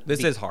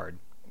 This is hard.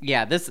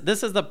 Yeah, this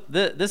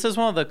is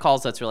one of the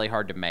calls that's really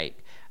hard to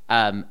make,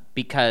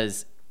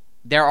 because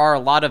there are a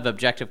lot of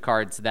objective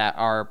cards that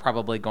are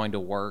probably going to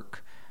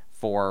work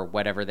for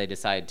whatever they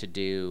decide to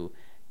do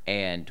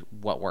and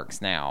what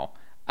works now.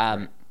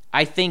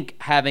 I think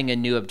having a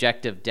new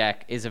objective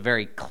deck is a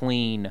very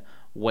clean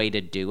way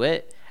to do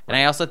it. And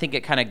I also think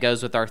it kind of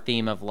goes with our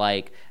theme of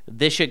like,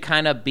 this should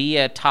kind of be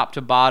a top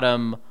to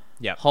bottom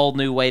whole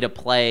new way to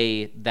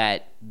play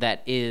that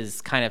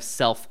is kind of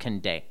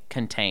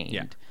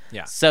self-contained.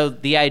 Yeah. So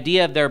the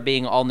idea of there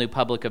being all new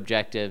public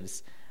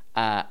objectives,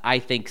 I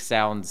think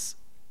sounds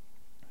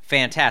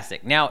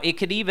fantastic. Now, it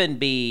could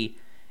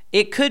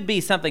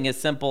be something as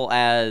simple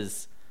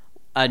as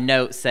a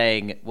note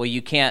saying, well,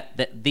 you can't,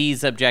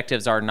 these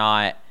objectives are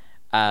not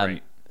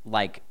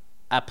like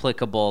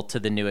applicable to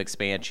the new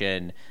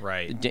expansion.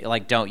 Right.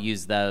 Like, don't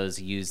use those,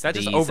 use that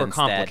these just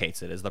overcomplicates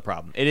instead. It is the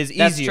problem. It is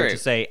easier to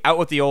say out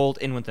with the old,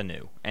 in with the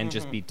new, and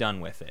just be done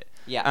with it.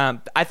 Yeah.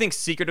 I think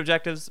secret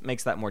objectives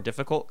makes that more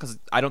difficult because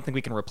I don't think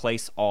we can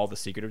replace all the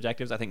secret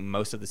objectives. I think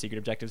most of the secret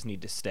objectives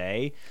need to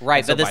stay.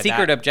 Right, but the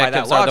secret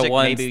objectives are the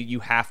ones... Maybe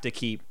you have to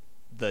keep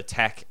the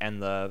tech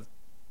and the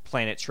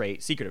planet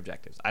trait secret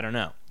objectives. I don't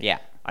know. Yeah.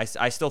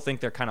 I still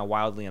think they're kind of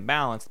wildly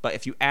imbalanced, but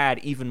if you add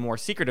even more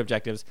secret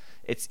objectives,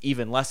 it's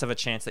even less of a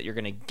chance that you're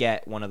going to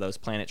get one of those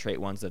planet trait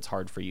ones that's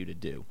hard for you to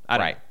do.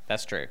 Right.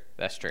 That's true.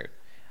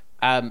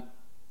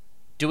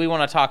 Do we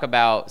want to talk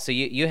about, so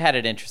you had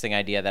an interesting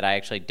idea that I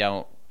actually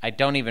don't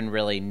even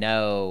really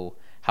know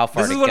how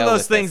far to go with. This is one of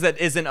those things that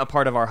isn't a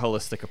part of our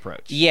holistic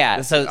approach. Yeah.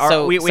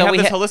 We have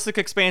this holistic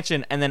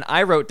expansion, and then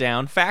I wrote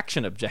down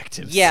faction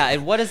objectives. Yeah,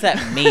 and what does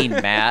that mean,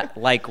 Matt?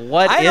 Like,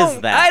 what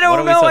is that? I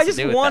don't know. I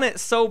just want it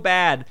so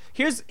bad.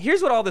 Here's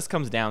what all this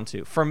comes down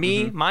to. For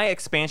me, my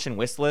expansion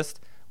wish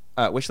list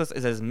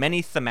is as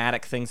many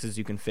thematic things as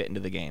you can fit into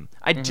the game.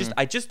 I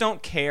just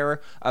don't care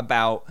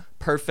about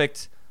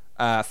perfect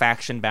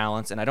faction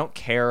balance, and I don't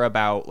care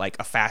about like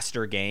a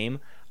faster game.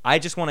 I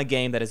just want a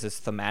game that is as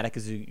thematic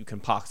as you can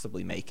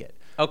possibly make it.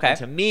 Okay. And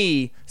to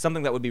me,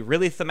 something that would be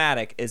really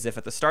thematic is if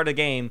at the start of the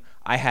game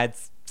I had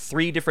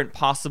 3 different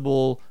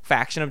possible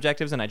faction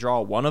objectives and I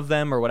draw one of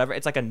them or whatever.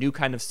 It's like a new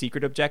kind of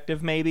secret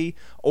objective maybe,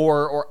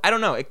 or I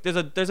don't know.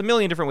 There's a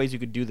million different ways you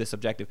could do this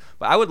objective,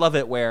 but I would love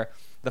it where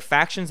the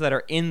factions that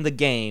are in the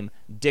game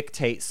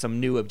dictate some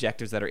new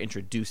objectives that are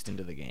introduced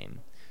into the game.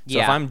 So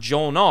if I'm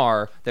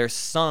Jolnar, there's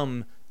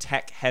some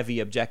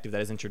tech-heavy objective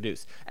that is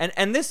introduced, and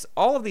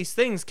all of these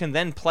things can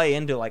then play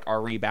into like our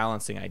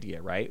rebalancing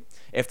idea, right?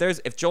 If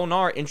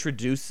Jolnar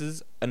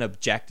introduces an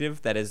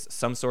objective that is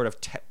some sort of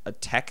a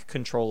tech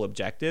control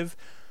objective,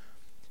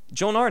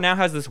 Jolnar now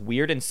has this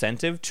weird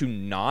incentive to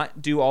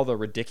not do all the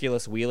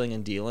ridiculous wheeling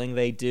and dealing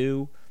they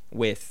do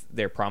with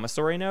their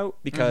promissory note,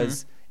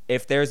 because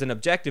if there's an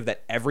objective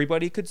that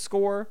everybody could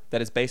score that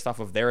is based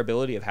off of their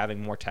ability of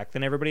having more tech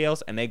than everybody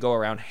else, and they go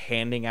around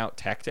handing out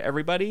tech to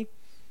everybody,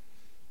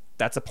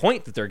 that's a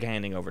point that they're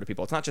handing over to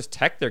people. It's not just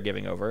tech they're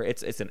giving over.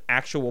 It's an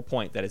actual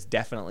point that is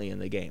definitely in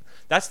the game.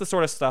 That's the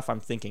sort of stuff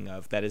I'm thinking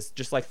of that is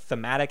just like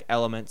thematic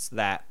elements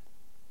that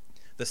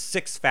the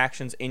 6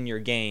 factions in your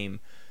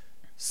game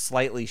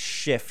slightly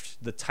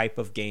shift the type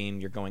of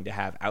game you're going to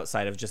have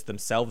outside of just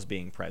themselves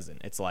being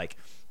present. It's like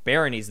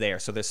Barony's there,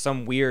 so there's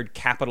some weird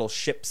capital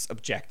ships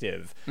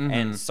objective,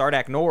 and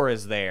Sardak Nor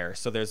is there,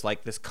 so there's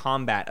like this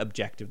combat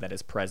objective that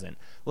is present.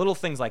 Little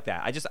things like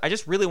that. I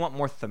just really want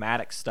more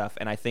thematic stuff,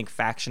 and I think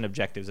faction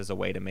objectives is a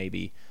way to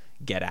maybe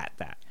get at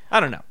that. I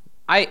don't know.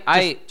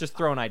 I just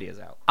throwing ideas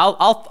out.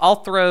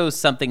 I'll throw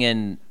something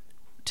in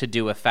to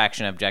do with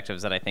faction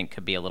objectives that I think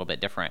could be a little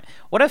bit different.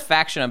 What if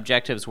faction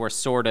objectives were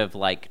sort of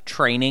like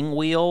training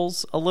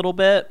wheels a little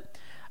bit?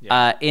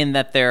 Yeah. In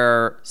that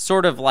they're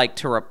sort of like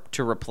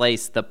to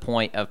replace the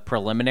point of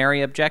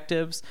preliminary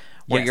objectives,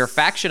 where your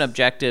faction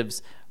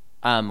objectives,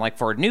 like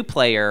for a new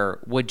player,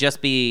 would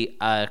just be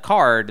a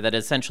card that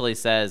essentially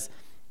says,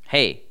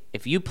 hey,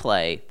 if you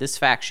play this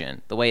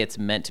faction the way it's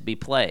meant to be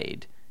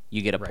played,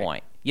 you get a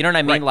point. You know what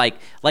I mean? Like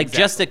exactly.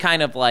 Just to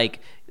kind of like,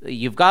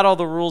 you've got all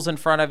the rules in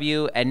front of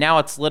you, and now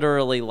it's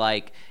literally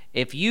like,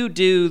 if you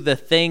do the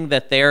thing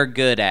that they're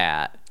good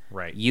at,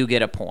 you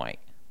get a point.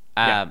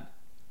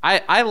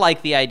 I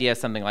like the idea of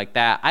something like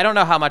that. I don't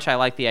know how much I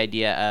like the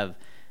idea of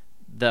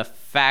the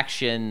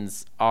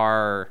factions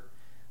are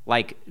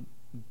like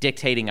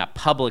dictating a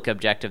public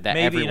objective that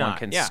everyone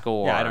can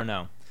score. Yeah, I don't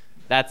know.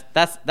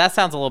 That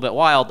sounds a little bit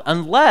wild,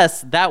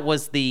 unless that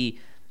was the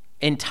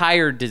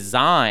entire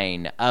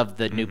design of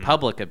the new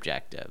public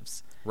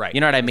objectives. Right.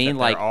 You know what I mean?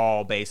 Like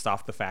all based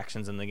off the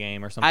factions in the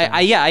game or something.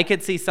 I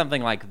could see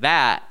something like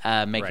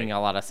that making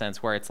a lot of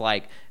sense, where it's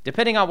like,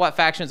 depending on what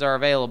factions are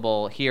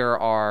available, here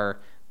are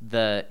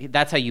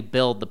that's how you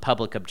build the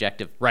public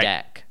objective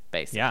deck,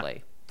 basically.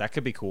 Yeah, that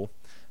could be cool.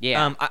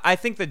 Yeah. I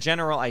think the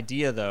general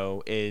idea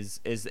though is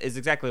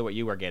exactly what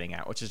you were getting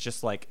at, which is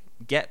just like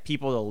get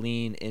people to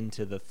lean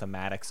into the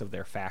thematics of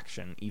their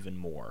faction even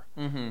more.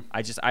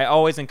 I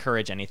always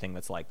encourage anything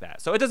that's like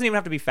that. So it doesn't even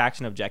have to be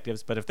faction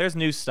objectives, but if there's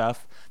new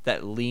stuff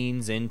that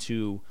leans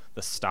into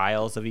the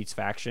styles of each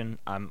faction,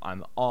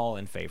 I'm all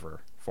in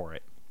favor for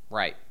it.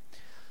 Right.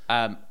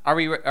 Are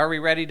we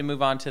ready to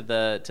move on to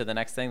the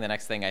next thing? The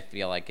next thing I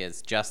feel like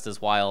is just as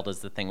wild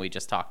as the thing we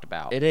just talked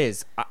about. It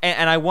is,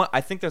 and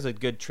I think there's a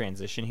good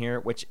transition here,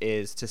 which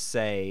is to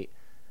say,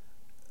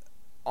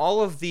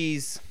 all of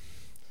these,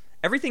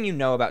 everything you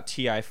know about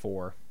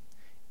TI4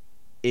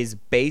 is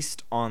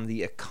based on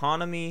the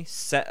economy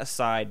set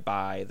aside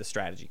by the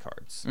strategy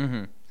cards.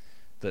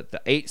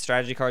 The 8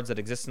 strategy cards that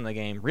exist in the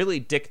game really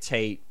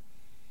dictate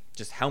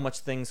just how much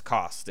things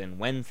cost and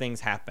when things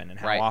happen and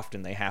how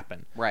often they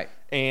happen. Right.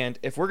 And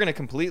if we're going to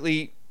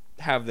completely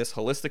have this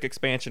holistic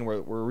expansion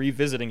where we're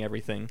revisiting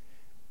everything,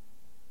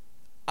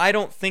 I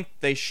don't think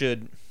they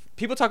should.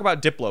 People talk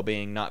about Diplo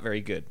being not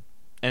very good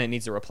and it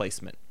needs a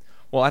replacement.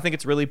 Well, I think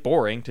it's really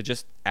boring to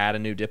just add a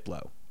new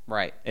Diplo.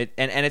 Right.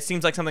 And it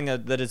seems like something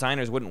that the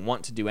designers wouldn't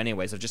want to do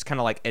anyways, of just kind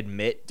of like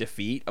admit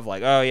defeat of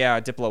like, oh yeah,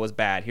 Diplo was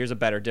bad. Here's a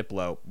better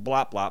Diplo.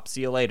 Blop, blop.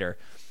 See you later.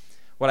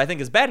 What I think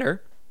is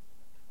better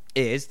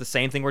is the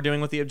same thing we're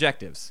doing with the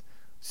objectives.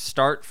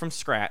 Start from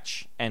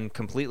scratch and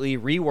completely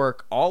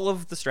rework all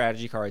of the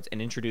strategy cards and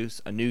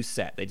introduce a new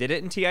set. They did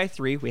it in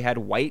TI3. We had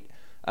white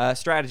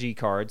strategy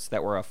cards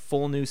that were a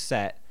full new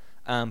set.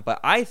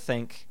 But I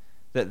think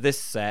that this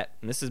set,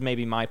 and this is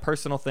maybe my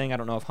personal thing, I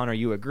don't know if Hunter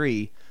you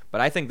agree, but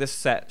I think this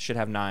set should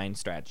have 9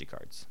 strategy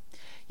cards.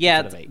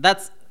 Yeah,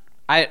 that's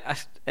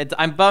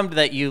I'm bummed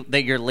that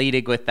you're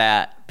leading with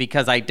that,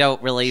 because I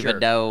don't really even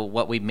know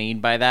what we mean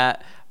by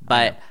that.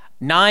 But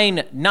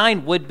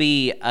 9 would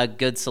be a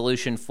good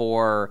solution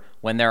for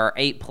when there are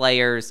 8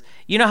 players.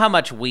 You know how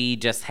much we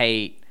just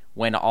hate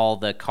when all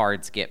the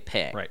cards get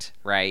picked,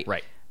 right?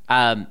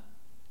 And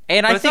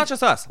but it's not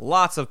just us.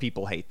 Lots of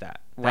people hate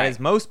that. That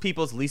is most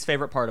people's least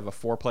favorite part of a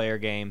 4-player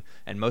game,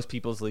 and most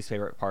people's least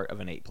favorite part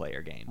of an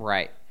 8-player game.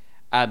 Right.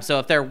 So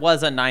if there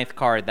was a 9th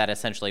card, that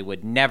essentially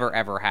would never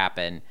ever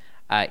happen,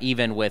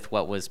 even with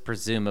what was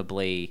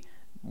presumably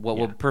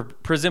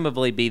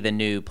presumably be the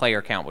new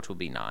player count, which would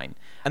be 9.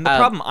 And the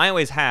problem I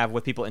always have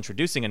with people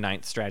introducing a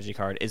 9th strategy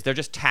card is they're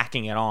just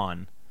tacking it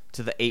on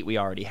to the 8 we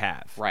already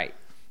have. Right.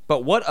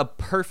 But what a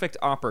perfect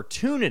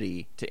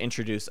opportunity to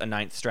introduce a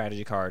 9th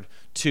strategy card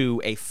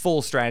to a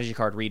full strategy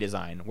card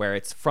redesign, where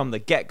it's from the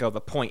get-go, the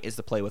point is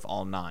to play with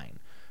all 9.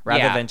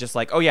 Rather than just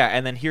like, oh yeah,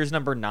 and then here's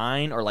number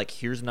 9, or like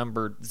here's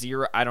number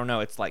 0. I don't know.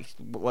 It's like,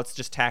 let's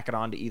just tack it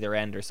on to either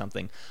end or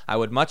something. I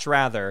would much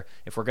rather,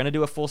 if we're going to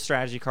do a full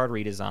strategy card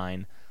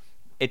redesign,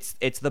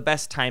 it's the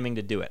best timing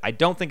to do it. I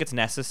don't think it's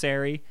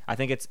necessary. I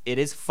think it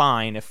is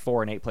fine if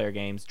 4 and 8 player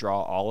games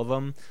draw all of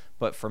them.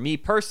 But for me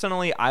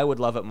personally, I would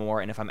love it more.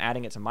 And if I'm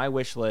adding it to my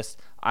wish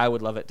list, I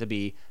would love it to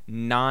be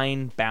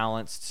 9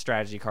 balanced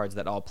strategy cards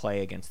that all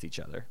play against each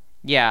other.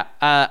 Yeah,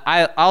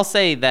 I'll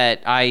say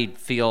that I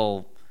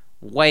feel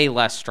way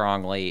less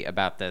strongly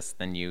about this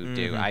than you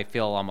do. I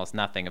feel almost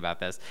nothing about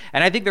this.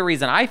 And I think the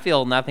reason I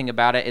feel nothing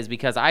about it is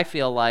because I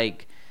feel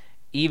like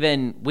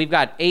even we've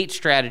got 8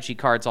 strategy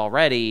cards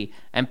already,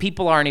 and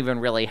people aren't even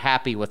really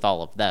happy with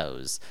all of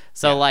those.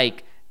 So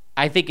like,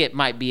 I think it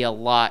might be a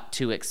lot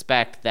to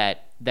expect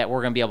that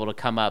we're going to be able to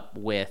come up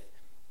with,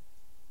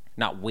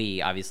 not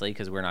we obviously,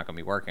 because we're not going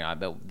to be working on it,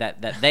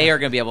 but that they are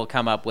going to be able to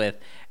come up with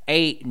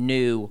 8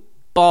 new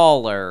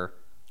baller,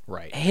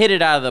 Right. hit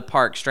it out of the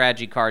park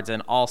strategy cards,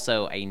 and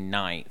also a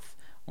 9th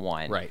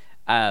one. Right.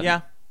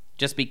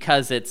 Just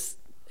because it's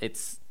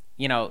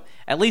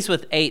at least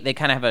with 8 they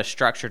kind of have a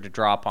structure to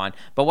draw upon.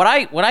 But what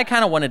I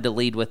kind of wanted to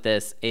lead with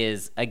this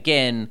is,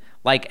 again,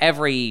 like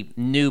every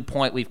new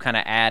point we've kind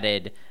of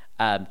added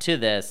to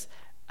this,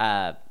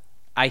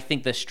 I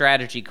think the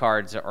strategy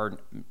cards, or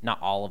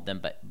not all of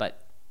them,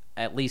 but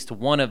at least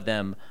one of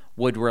them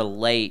would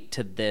relate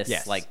to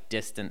this, like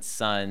Distant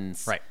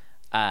Suns. Right.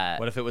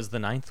 What if it was the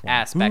 9th one?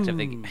 Aspect of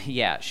the,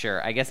 yeah,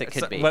 sure. I guess it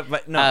could be.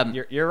 But no,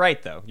 you're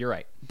right though. You're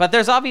right. But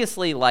there's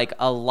obviously like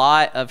a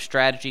lot of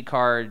strategy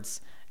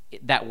cards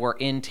that were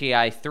in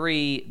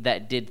TI3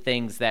 that did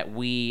things that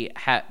we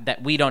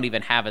don't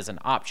even have as an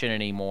option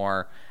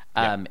anymore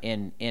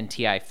in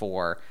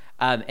TI4.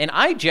 And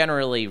I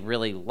generally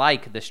really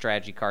like the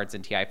strategy cards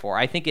in TI4.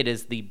 I think it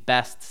is the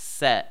best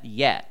set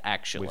yet,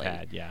 actually. We've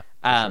had, yeah.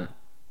 Sure.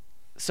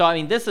 So I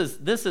mean, this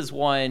is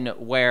one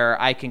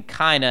where I can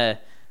kind of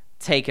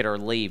take it or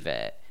leave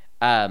it.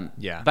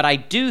 But I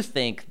do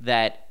think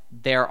that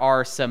there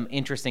are some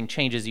interesting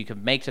changes you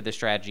could make to the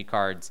strategy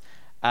cards.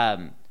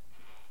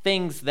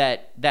 Things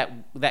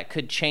that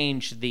could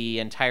change the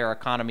entire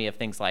economy of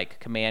things like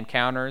command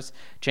counters,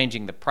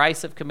 changing the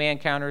price of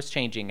command counters,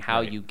 changing how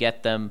you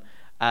get them.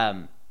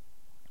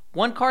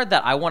 One card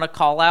that I want to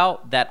call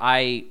out that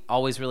I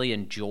always really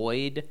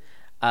enjoyed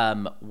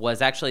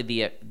was actually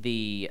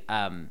the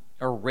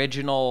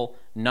original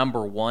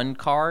number 1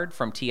 card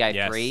from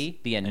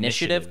TI3, the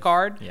initiative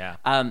card. Yeah.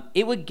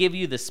 It would give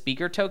you the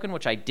speaker token,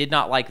 which I did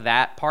not like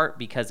that part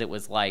because it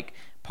was like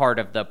part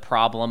of the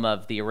problem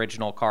of the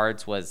original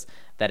cards was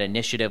that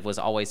initiative was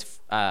always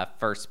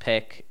first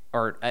pick,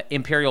 or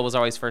Imperial was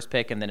always first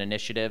pick and then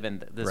initiative,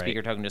 and the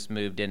speaker token just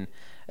moved in.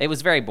 It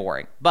was very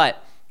boring.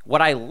 But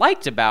what I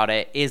liked about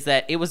it is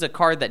that it was a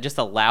card that just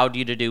allowed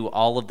you to do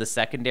all of the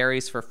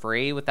secondaries for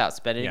free without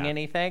spending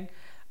anything.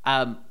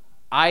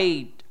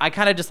 I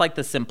kind of just like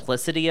the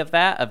simplicity of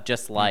that, of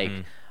just like,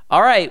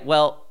 all right,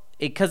 well,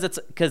 because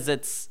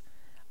it's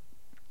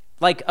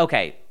like,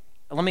 okay,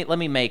 let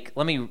me make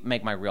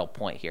my real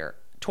point here.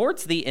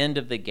 Towards the end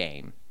of the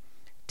game,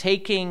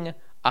 taking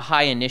a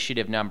high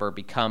initiative number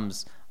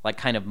becomes like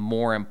kind of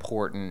more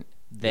important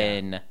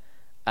than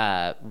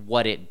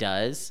what it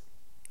does.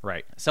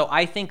 Right. So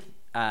I think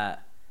the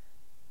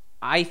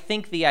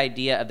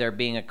idea of there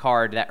being a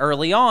card that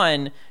early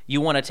on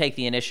you want to take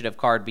the initiative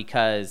card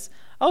because,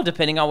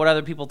 depending on what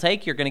other people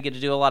take, you're going to get to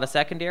do a lot of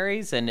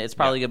secondaries, and it's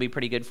probably going to be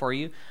pretty good for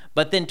you.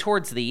 But then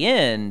towards the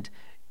end,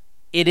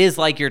 it is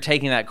like you're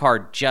taking that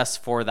card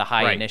just for the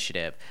high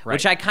initiative,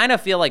 which I kind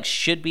of feel like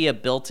should be a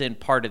built-in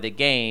part of the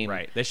game.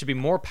 Right. They should be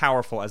more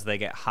powerful as they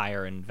get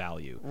higher in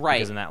value. Right.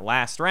 Because in that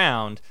last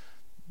round,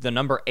 the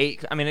number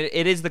 8, I mean,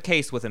 it is the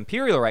case with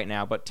Imperial right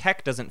now, but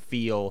Tech doesn't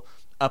feel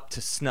up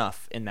to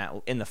snuff in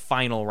the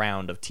final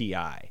round of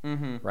TI,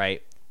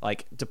 right?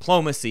 Like,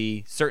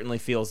 Diplomacy certainly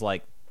feels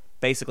like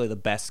basically the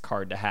best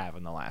card to have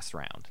in the last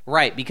round.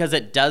 Right, because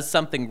it does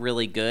something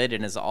really good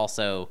and is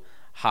also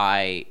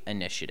high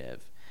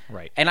initiative.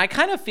 Right. And I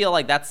kind of feel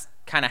like that's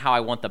kind of how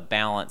I want the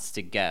balance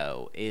to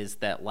go, is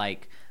that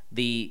like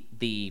the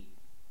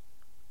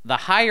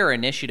higher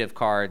initiative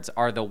cards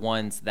are the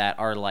ones that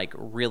are like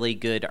really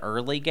good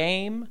early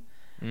game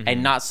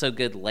and not so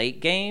good late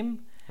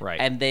game. Right.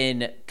 And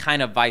then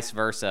kind of vice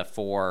versa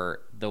for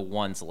the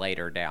ones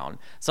later down.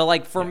 So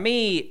like for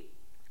me,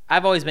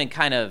 I've always been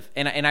kind of,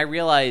 and I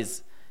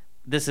realize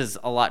this is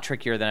a lot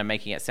trickier than I'm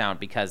making it sound,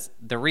 because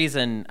the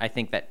reason I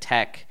think that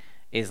Tech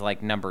is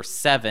like number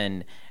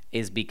 7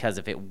 is because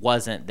if it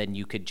wasn't, then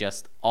you could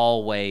just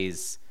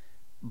always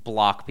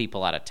block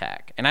people out of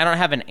Tech. And I don't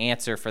have an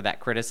answer for that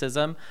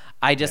criticism.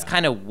 I just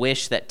kind of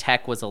wish that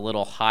Tech was a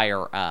little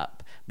higher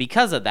up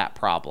because of that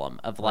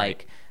problem of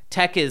like,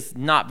 Tech is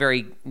not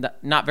very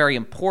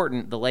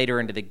important the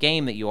later into the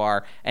game that you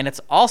are, and it's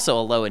also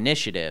a low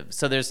initiative.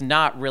 So there's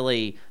not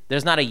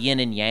a yin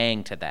and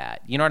yang to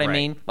that. You know what I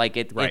mean? Like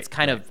it's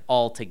kind of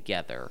all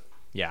together.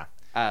 Yeah.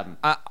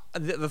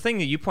 The thing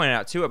that you pointed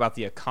out too about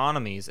the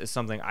economies is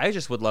something I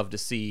just would love to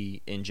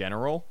see in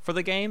general for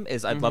the game.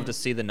 Is I'd love to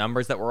see the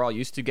numbers that we're all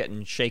used to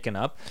getting shaken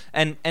up,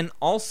 and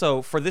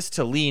also for this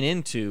to lean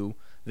into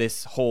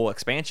this whole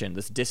expansion,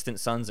 this Distant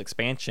Suns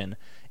expansion.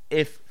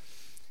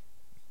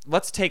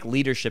 Let's take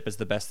leadership as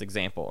the best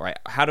example, right?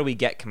 How do we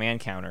get command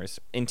counters?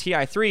 In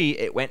TI3,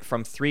 it went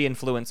from 3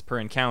 influence per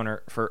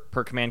encounter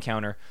per command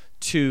counter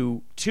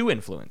to 2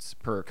 influence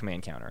per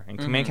command counter, and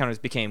command counters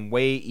became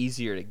way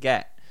easier to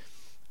get.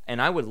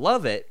 And I would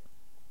love it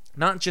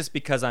not just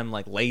because I'm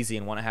like lazy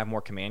and want to have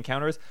more command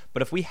counters,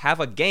 but if we have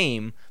a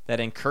game that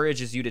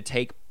encourages you to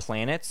take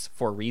planets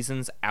for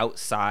reasons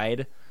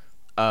outside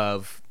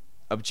of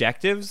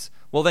objectives,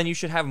 well, then you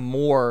should have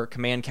more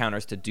command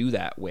counters to do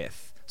that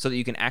with, so that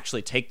you can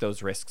actually take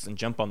those risks and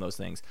jump on those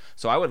things.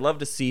 So I would love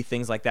to see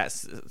things like that.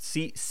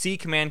 See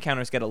command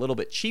counters get a little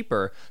bit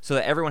cheaper so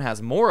that everyone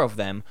has more of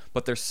them,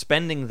 but they're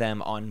spending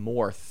them on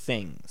more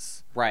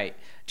things. Right.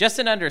 Just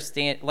an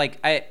understand, like,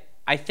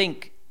 I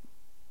think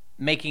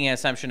making an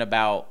assumption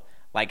about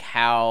like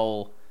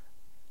how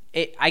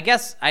it, I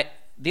guess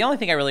the only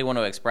thing I really want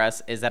to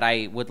express is that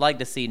I would like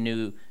to see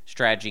new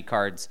strategy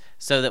cards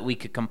so that we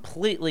could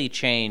completely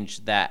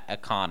change that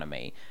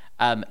economy.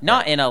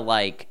 Not in a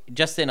like,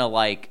 just in a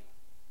like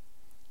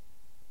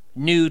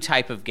new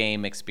type of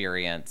game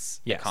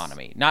experience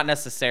economy. Not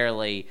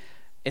necessarily,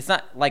 it's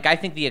not like, I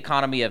think the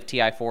economy of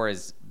TI4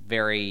 is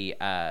very,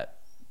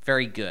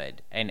 very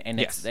good, and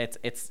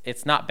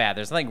it's not bad.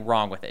 There's nothing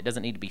wrong with it. It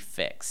doesn't need to be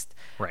fixed.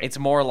 Right. It's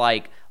more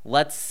like,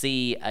 let's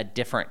see a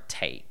different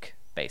take,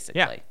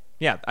 basically.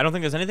 Yeah. I don't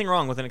think there's anything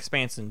wrong with an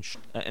expansion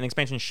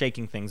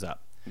shaking things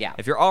up. Yeah.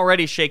 If you're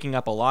already shaking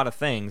up a lot of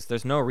things,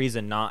 there's no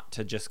reason not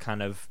to just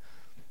kind of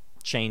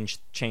change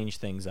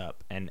things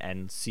up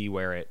and see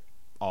where it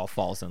all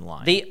falls in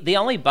line. The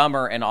only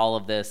bummer in all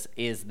of this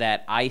is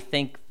that I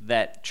think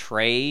that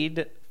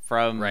trade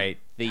from how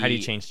do you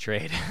change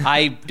trade?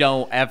 I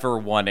don't ever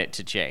want it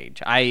to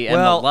change. I am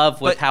Well, in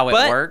love with but- how it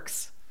but-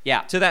 works.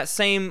 Yeah. To that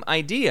same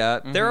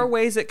idea, there are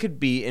ways it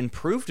could be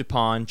improved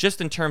upon just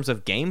in terms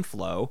of game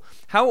flow.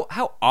 How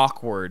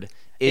awkward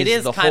It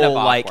is the kind of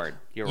whole like awkward.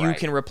 You're you right.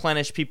 can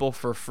replenish people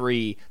for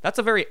free? That's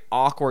a very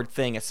awkward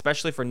thing,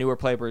 especially for newer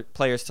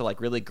players to like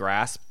really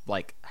grasp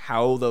like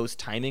how those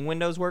timing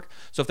windows work.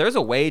 So if there's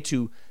a way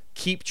to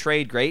keep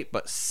trade great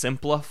but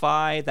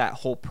simplify that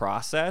whole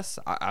process,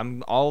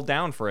 I'm all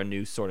down for a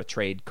new sort of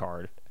trade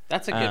card.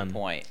 That's a good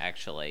point,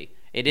 actually.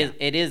 It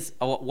is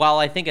while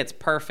I think it's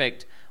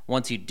perfect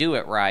once you do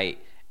it right,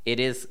 it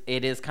is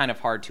kind of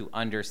hard to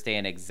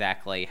understand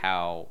exactly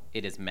how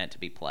it is meant to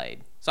be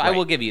played. So I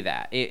will give you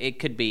that. It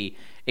could be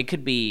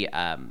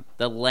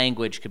the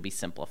language could be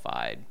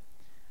simplified.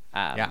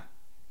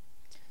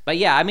 But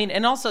yeah, I mean,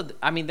 and also,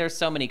 I mean, there's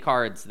so many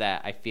cards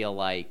that I feel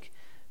like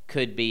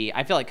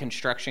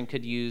construction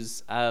could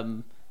use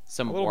some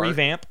A little work.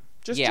 revamp.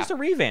 Just a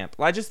revamp.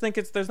 I just think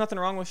there's nothing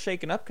wrong with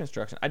shaking up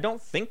construction. I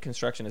don't think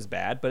construction is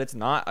bad, but it's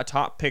not a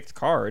top picked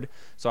card.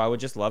 So I would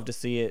just love to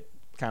see it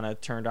kind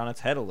of turned on its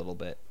head a little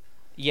bit.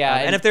 Yeah,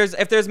 and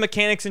if there's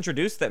mechanics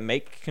introduced that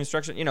make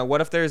construction, what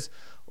if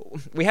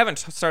we haven't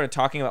started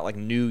talking about like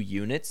new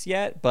units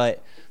yet,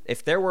 but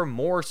if there were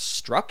more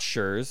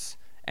structures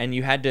and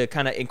you had to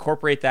kind of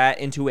incorporate that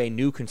into a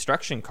new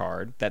construction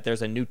card, that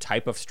there's a new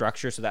type of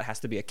structure, so that has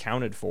to be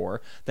accounted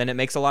for, then it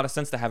makes a lot of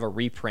sense to have a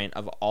reprint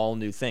of all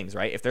new things,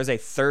 right? If there's a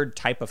third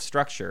type of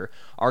structure,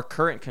 our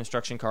current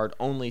construction card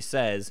only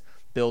says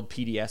build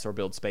PDS or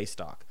build space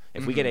stock.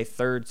 If we get a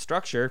third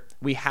structure,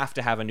 we have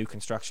to have a new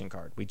construction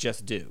card. We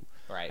just do.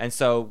 Right. And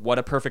so what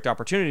a perfect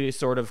opportunity to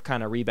sort of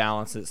kind of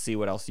rebalance it, see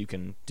what else you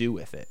can do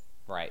with it.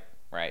 Right.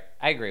 I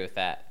agree with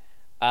that.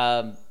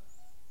 I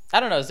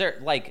don't know. Is there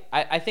like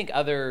I think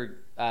other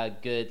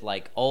good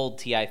like old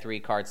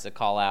TI3 cards to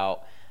call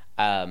out,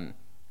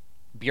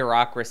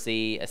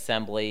 bureaucracy,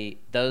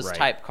 assembly, those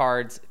type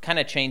cards, kind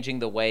of changing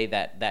the way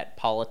that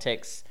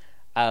politics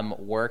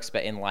works,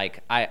 but in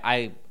like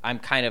I'm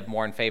kind of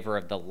more in favor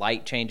of the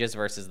light changes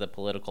versus the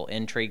political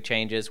intrigue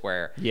changes,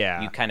 where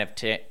you kind of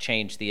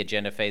change the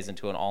agenda phase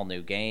into an all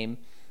new game.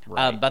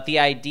 Right. But the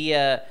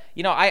idea,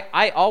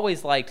 I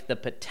always liked the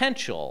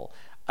potential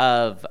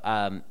of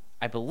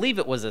I believe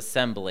it was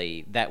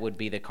assembly that would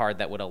be the card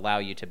that would allow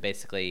you to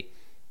basically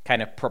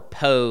kind of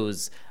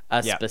propose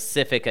a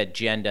specific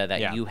agenda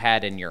that you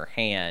had in your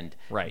hand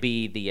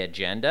be the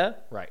agenda.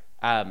 Right.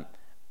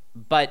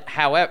 But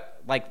however,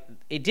 like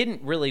it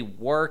didn't really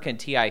work in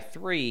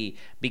TI3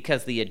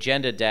 because the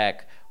agenda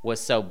deck was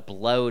so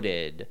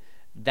bloated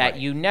that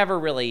you never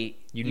really,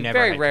 you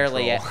very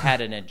rarely had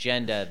an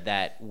agenda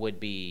that would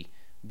be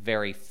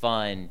very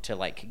fun to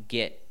like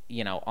get,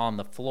 on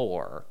the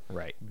floor.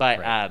 Right.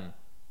 But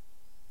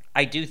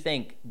I do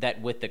think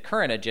that with the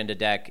current agenda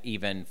deck,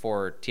 even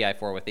for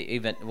TI4,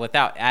 even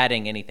without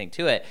adding anything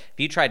to it, if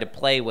you tried to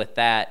play with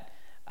that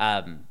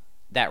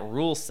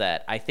rule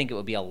set, I think it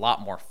would be a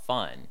lot more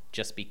fun,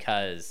 just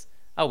because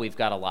we've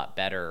got a lot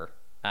better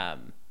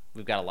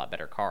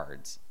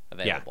cards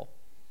available. Yeah.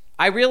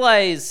 I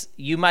realize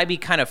you might be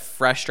kind of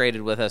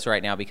frustrated with us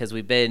right now because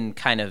we've been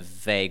kind of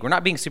vague. We're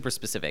not being super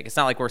specific. It's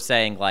not like we're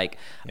saying like,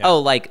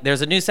 like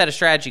there's a new set of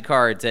strategy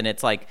cards and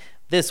it's like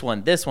this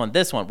one.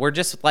 We're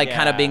just like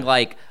kind of being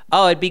like,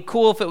 it'd be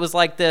cool if it was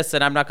like this,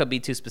 and I'm not going to be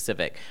too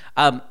specific.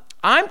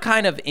 I'm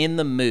kind of in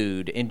the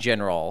mood in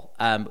general.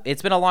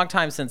 It's been a long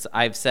time since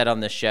I've said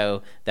on this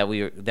show that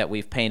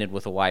we've painted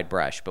with a wide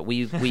brush, but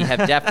we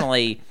have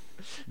definitely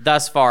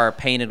thus far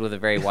painted with a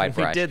very wide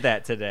brush. We did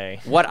that today.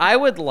 What I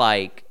would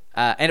like,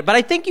 but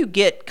I think you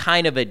get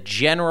kind of a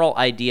general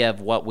idea of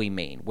what we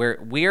mean.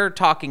 We're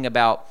talking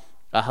about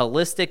a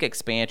holistic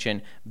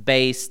expansion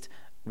based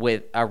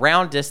with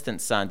around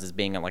Distant Suns as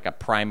being like a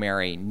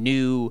primary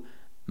new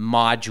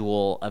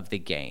module of the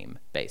game,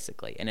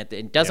 basically. And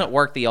it doesn't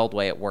work the old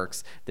way. It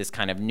works this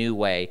kind of new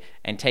way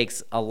and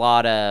takes a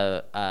lot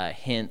of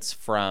hints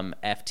from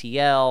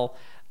FTL,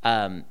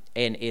 and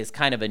is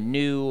kind of a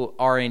new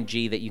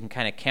RNG that you can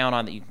kind of count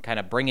on, that you can kind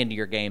of bring into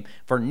your game.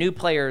 For new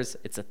players,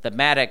 it's a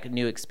thematic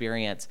new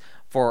experience.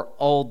 For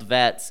old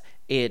vets,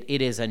 it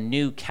is a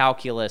new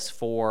calculus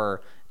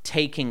for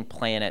taking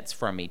planets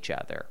from each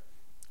other.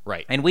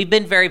 Right. And we've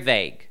been very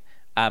vague.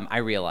 I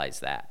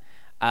realize that.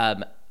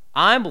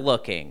 I'm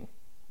looking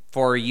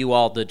for you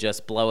all to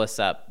just blow us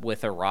up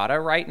with errata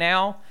right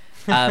now,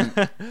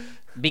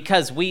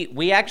 because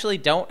we actually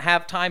don't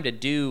have time to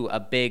do a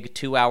big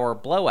 2-hour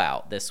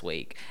blowout this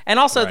week. And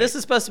also, this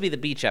is supposed to be the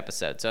beach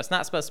episode, so it's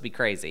not supposed to be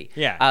crazy.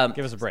 Yeah,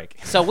 give us a break.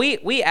 So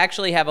we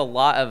actually have a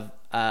lot of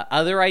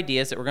other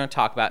ideas that we're going to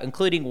talk about,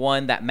 including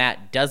one that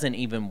Matt doesn't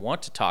even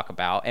want to talk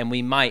about, and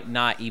we might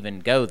not even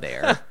go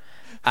there.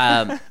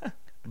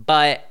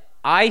 But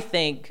I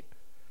think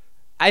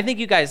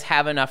you guys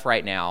have enough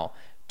right now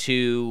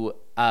to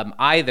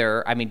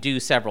do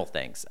several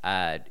things.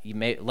 You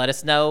may let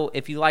us know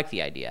if you like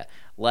the idea.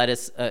 Let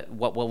us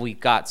what we've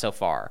got so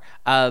far.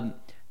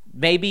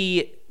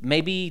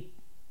 Maybe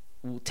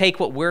take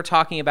what we're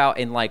talking about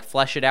and like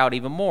flesh it out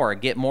even more.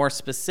 Get more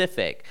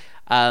specific.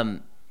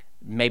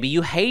 Maybe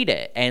you hate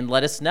it and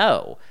let us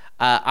know.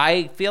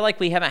 I feel like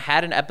we haven't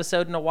had an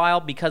episode in a while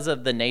because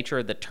of the nature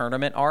of the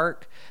tournament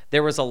arc.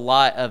 There was a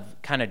lot of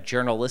kind of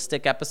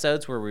journalistic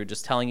episodes where we were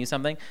just telling you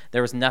something.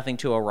 There was nothing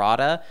to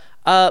errata.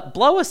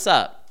 Blow us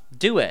up.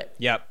 Do it.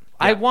 Yep.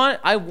 I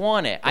want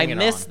it. I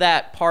miss on.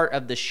 that part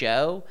of the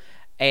show,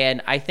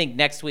 and I think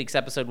next week's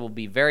episode will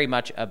be very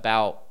much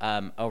about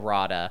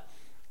errata.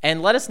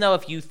 And let us know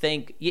if you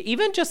think,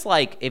 even just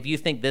like if you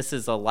think this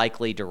is a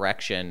likely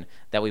direction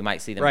that we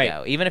might see them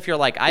go. Even if you're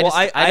like, I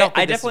don't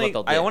think this is what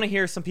they'll do. I want to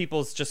hear some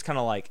people's just kind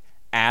of like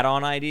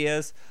add-on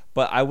ideas,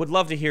 but I would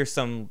love to hear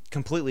some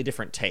completely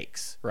different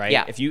takes, right?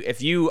 Yeah.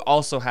 If you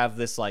also have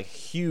this like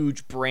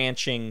huge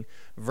branching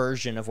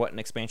version of what an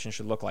expansion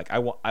should look like, I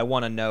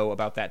want to know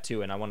about that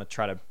too, and I want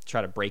to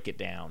try to break it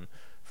down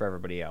for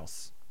everybody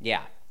else.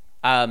 Yeah.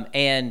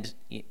 And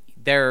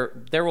there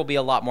will be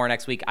a lot more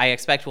next week. I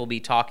expect we'll be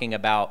talking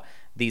about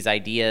these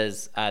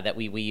ideas that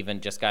we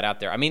even just got out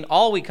there. I mean,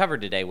 all we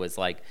covered today was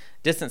like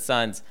Distant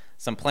Suns,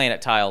 some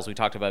planet tiles. We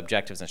talked about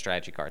objectives and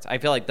strategy cards. I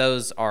feel like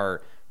those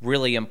are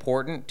really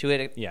important to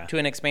it, to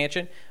an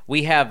expansion.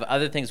 We have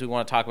other things we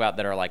want to talk about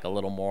that are like a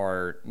little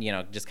more,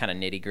 just kind of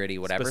nitty gritty,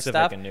 whatever specific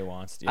stuff. And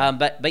nuanced. Yeah.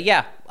 But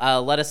yeah,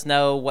 let us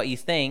know what you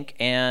think,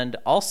 and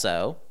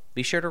also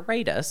be sure to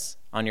rate us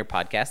on your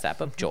podcast app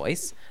of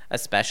choice,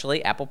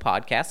 especially Apple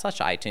Podcasts /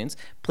 iTunes.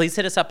 Please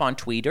hit us up on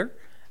Twitter,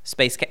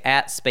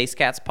 at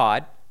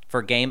SpaceCatsPod,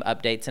 for game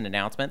updates and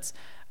announcements.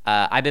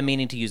 I've been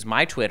meaning to use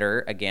my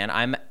Twitter again.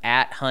 I'm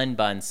at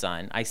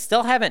HunBunSun. I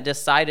still haven't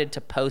decided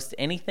to post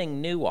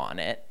anything new on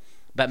it,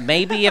 but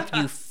maybe if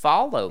you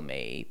follow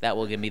me, that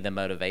will give me the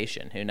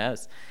motivation. Who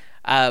knows?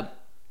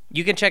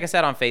 You can check us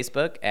out on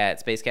Facebook at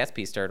Space Cats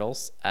Peace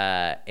Turtles,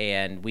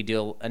 and we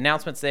do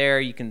announcements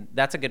there.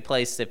 That's a good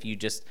place if you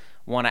just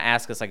want to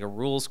ask us like a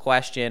rules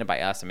question.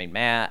 By us, I mean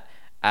Matt.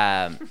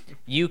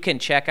 You can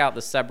check out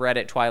the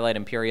subreddit Twilight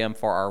Imperium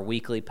for our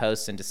weekly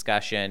posts and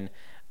discussion.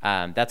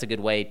 That's a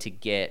good way to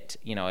get,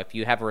 if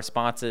you have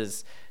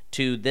responses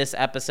to this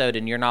episode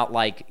and you're not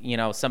like,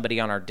 somebody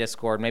on our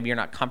Discord, maybe you're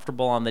not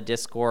comfortable on the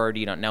Discord,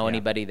 you don't know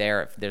anybody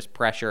there, if there's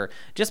pressure,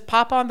 just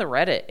pop on the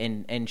Reddit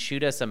and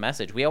shoot us a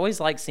message. We always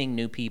like seeing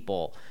new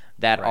people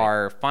that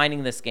are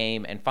finding this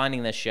game and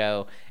finding this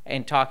show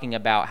and talking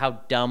about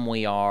how dumb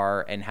we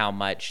are and how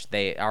much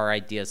our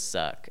ideas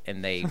suck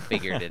and they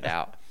figured it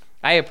out.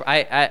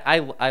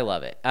 I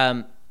love it.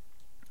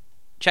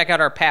 Check out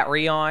our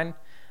Patreon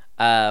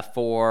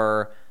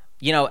for,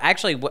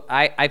 actually,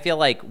 I feel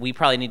like we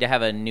probably need to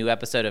have a new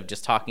episode of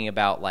just talking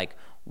about like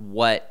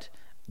what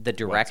the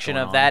direction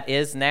of that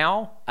is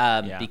now,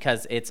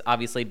 because it's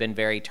obviously been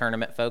very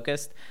tournament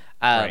focused.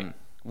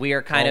 We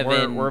are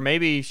we're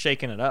maybe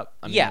shaking it up.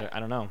 I mean, I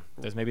don't know.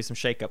 There's maybe some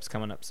shakeups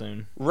coming up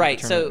soon. Right.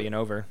 So being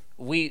over,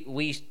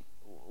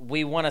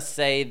 we want to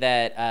say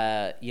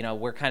that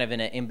we're kind of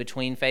in an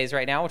in-between phase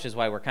right now, which is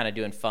why we're kind of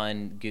doing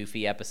fun,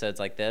 goofy episodes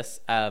like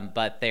this.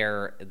 But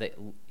there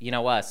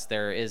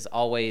is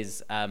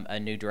always a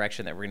new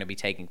direction that we're going to be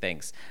taking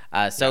things.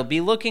 So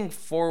be looking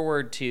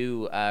forward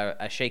to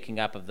a shaking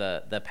up of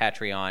the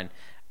Patreon.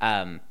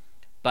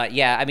 But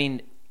yeah, I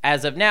mean,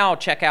 as of now,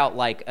 check out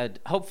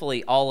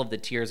hopefully all of the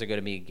tiers are going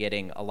to be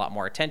getting a lot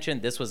more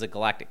attention. This was a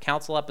Galactic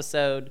Council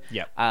episode.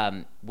 Yep.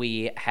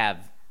 We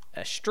have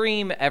a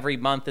stream every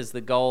month is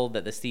the goal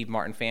that the Steve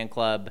Martin fan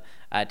club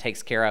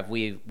takes care of.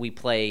 We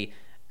play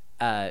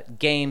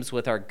games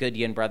with our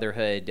Goodyin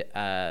Brotherhood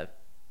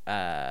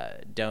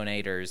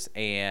donators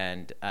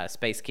and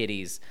Space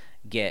Kitties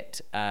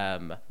get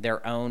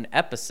their own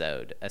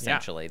episode,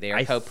 essentially. They are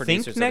I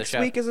co-producers think of the next show.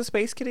 week is a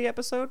Space Kitty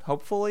episode,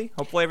 hopefully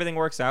everything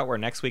works out where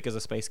next week is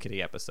a Space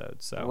Kitty episode.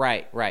 So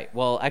Right.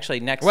 Well, actually,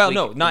 next well week...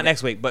 no, not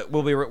next week, but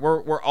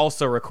we're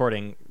also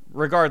recording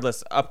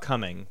regardless,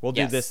 upcoming. We'll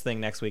do Yes. this thing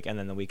next week, and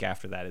then the week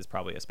after that is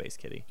probably a Space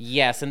Kitty.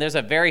 Yes, and there's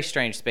a very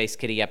strange Space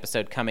Kitty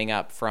episode coming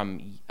up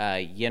from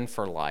Yin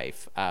for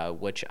Life,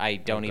 which I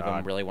don't even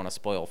God. really want to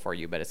spoil for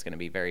you, but it's going to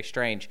be very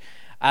strange.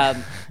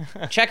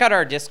 Check out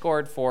our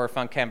Discord for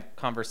fun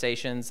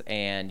conversations,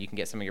 and you can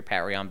get some of your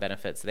Patreon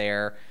benefits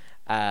there.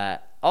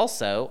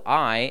 Also,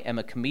 I am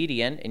a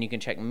comedian, and you can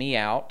check me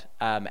out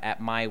at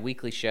my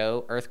weekly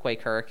show,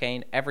 Earthquake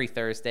Hurricane, every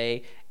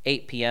Thursday,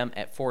 8 p.m.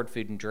 at Ford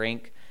Food and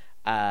Drink.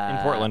 In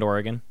Portland,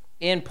 Oregon.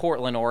 In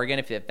Portland, Oregon,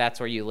 if that's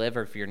where you live,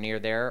 or if you're near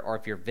there, or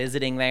if you're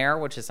visiting there,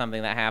 which is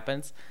something that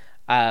happens.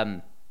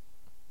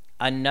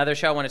 Another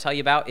show I want to tell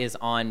you about is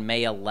on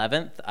May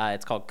 11th.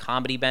 It's called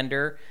Comedy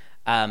Bender.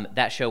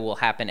 That show will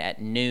happen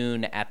at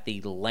noon at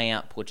the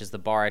Lamp, which is the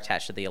bar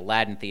attached to the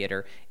Aladdin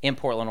Theater in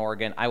Portland,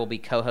 Oregon. I will be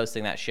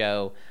co-hosting that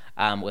show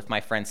with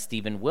my friend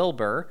Stephen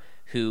Wilbur,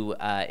 who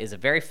is a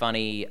very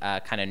funny,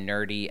 kind of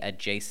nerdy,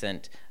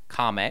 adjacent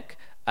comic,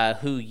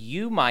 who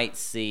you might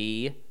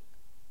see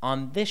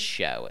on this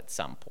show at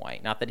some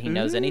point. Not that he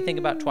knows anything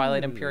about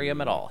Twilight Imperium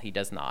at all. He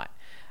does not.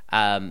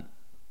 I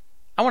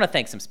want to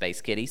thank some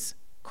Space Kitties.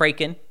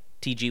 Kraken,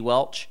 T.G.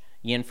 Welch,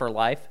 Yin for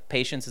Life,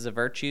 Patience is a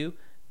Virtue,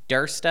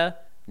 Dursta,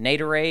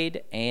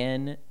 Naderade,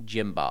 and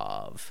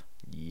Jimbov.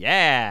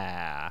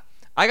 Yeah.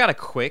 I got a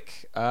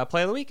quick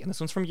play of the week, and this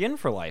one's from Yin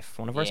for Life,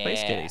 one of our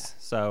Space Yeah. Kitties.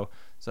 So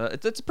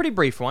it's a pretty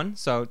brief one,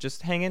 so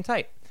just hang in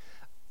tight.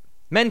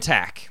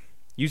 Mentak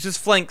uses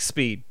flank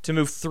speed to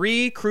move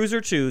 3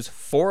 Cruiser 2s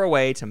 4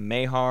 away to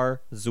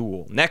Mahar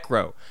Zul.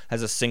 Necro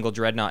has a single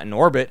dreadnought in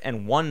orbit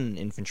and 1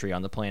 infantry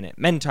on the planet.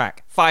 Mentak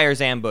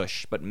fires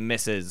ambush, but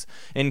misses.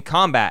 In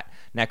combat,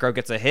 Necro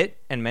gets a hit,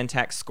 and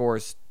Mentak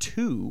scores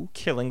 2,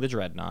 killing the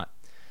dreadnought.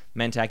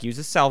 Mentak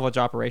uses salvage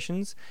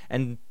operations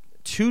and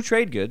 2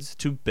 trade goods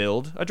to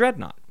build a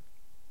dreadnought.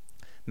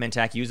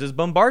 Mentak uses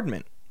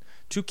bombardment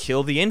to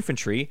kill the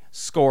infantry,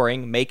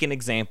 scoring make an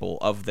example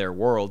of their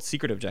world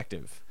secret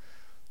objective.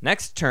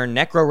 Next turn,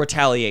 Necro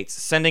retaliates,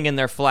 sending in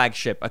their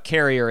flagship, a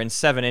carrier and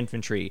 7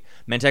 infantry.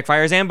 Mentak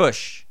fires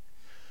ambush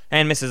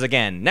and misses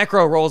again.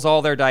 Necro rolls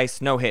all their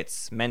dice, no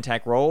hits.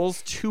 Mentak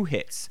rolls 2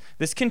 hits.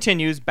 This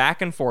continues back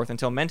and forth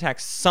until Mentak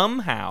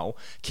somehow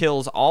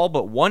kills all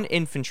but 1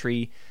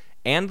 infantry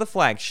and the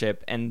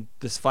flagship, and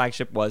this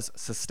flagship was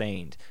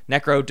sustained.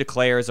 Necro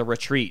declares a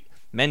retreat.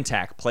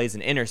 Mentak plays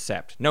an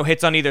intercept. No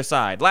hits on either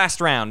side.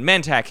 Last round,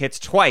 Mentak hits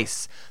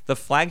twice. The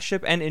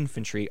flagship and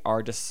infantry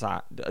are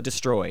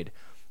destroyed.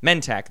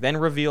 Mentak then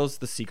reveals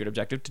the secret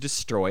objective to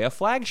destroy a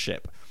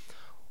flagship.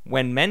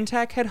 When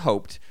Mentak had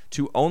hoped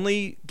to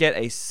only get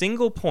a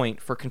single point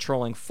for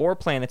controlling 4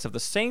 planets of the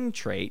same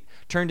trait,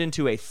 turned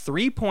into a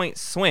 3-point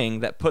swing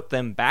that put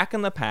them back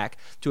in the pack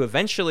to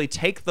eventually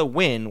take the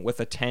win with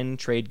a 10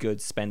 trade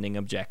goods spending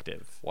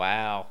objective.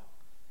 Wow.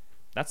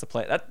 That's a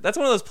play. That's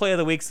one of those play of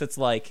the weeks that's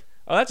like,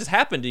 oh, that just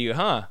happened to you,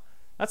 huh?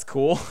 That's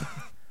cool.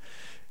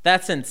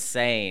 That's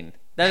insane.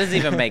 That doesn't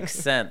even make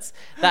sense.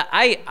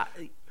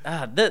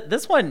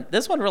 This one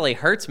really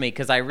hurts me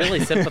because I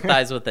really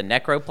sympathize with the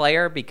Necro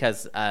player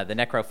because the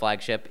Necro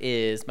flagship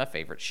is my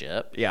favorite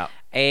ship. Yeah,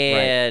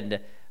 and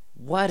right.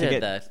 what To are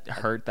get the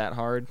hurt that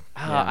hard?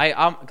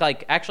 I'm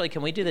like, actually,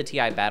 can we do the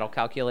TI battle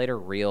calculator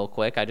real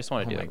quick? I just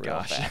want to do my it real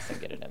gosh. fast and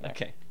get it in there.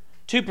 Okay.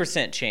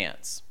 2%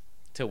 chance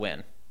to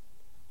win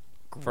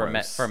for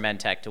Gross.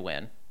 Mentek to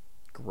win.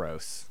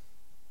 Gross.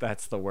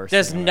 That's the worst.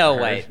 There's thing I've no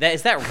ever way. heard.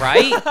 Is that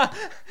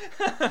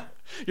right?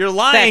 You're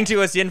lying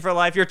to us, Yin for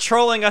Life. You're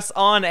trolling us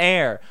on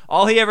air.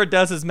 All he ever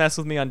does is mess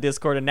with me on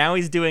Discord, and now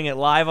he's doing it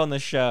live on the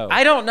show.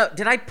 I don't know.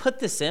 Did I put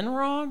this in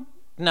wrong?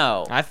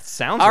 No. That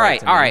sounds All right. right,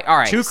 to me. all right, all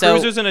right. 2 So-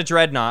 cruisers and a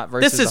dreadnought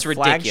versus This is a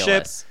flagship,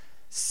 ridiculous.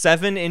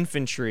 7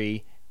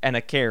 infantry, and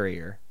a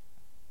carrier.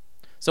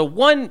 So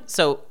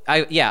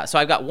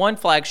I've got 1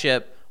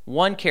 flagship,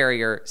 1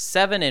 carrier,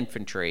 7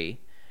 infantry,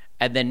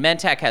 and then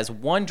Mentek has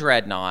 1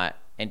 dreadnought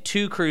and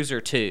 2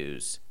 cruiser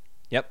 2s.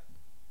 Yep.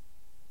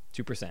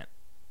 2%.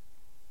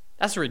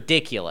 That's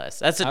ridiculous.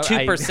 That's a I-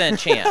 2%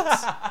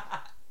 chance.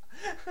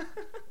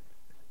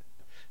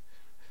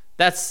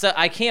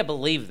 I can't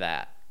believe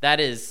that.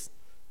 That's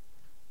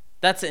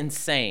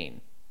insane.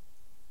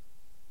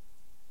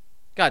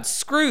 God,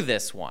 screw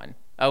this one.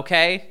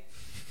 Okay?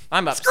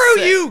 I'm upset.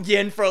 Screw you,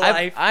 Yin for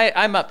Life.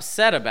 I'm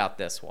upset about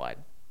this one.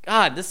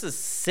 God, this is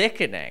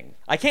sickening.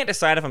 I can't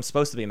decide if I'm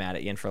supposed to be mad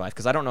at Yin for Life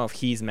because I don't know if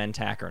he's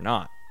Mentak or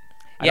not.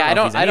 I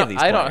know if he's any of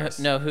these don't players.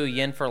 know who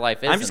Yin for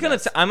Life is. I'm just in gonna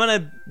this. I'm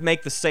gonna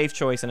make the safe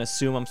choice and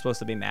assume I'm supposed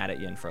to be mad at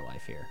Yin for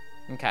Life here.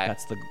 Okay.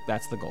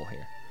 That's the goal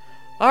here.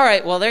 All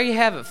right, well, there you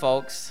have it,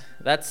 folks.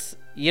 That's,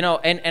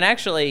 and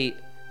actually,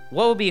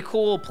 what would be a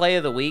cool play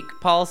of the week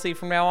policy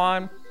from now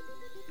on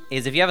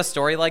is if you have a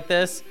story like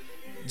this,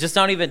 just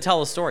don't even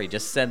tell a story.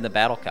 Just send the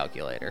battle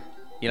calculator.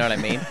 You know what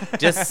I mean?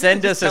 Just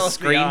send us a tell us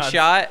the odds.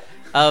 screenshot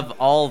of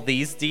all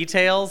these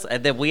details,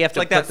 and then we have to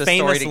Like put that the story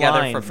famous together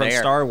line from from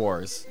there. Star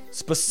Wars.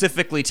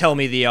 Specifically, tell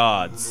me the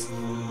odds.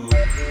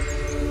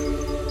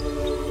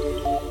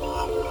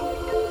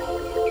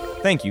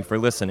 Thank you for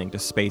listening to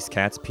Space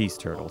Cat's Peace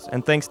Turtles,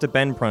 and thanks to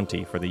Ben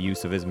Prunty for the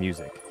use of his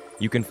music.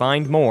 You can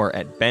find more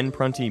at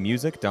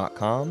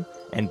benpruntymusic.com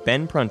and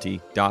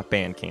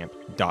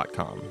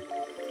benprunty.bandcamp.com.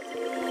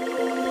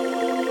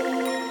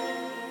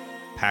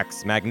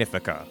 Pax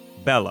Magnifica,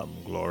 Bellum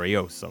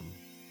Gloriosum.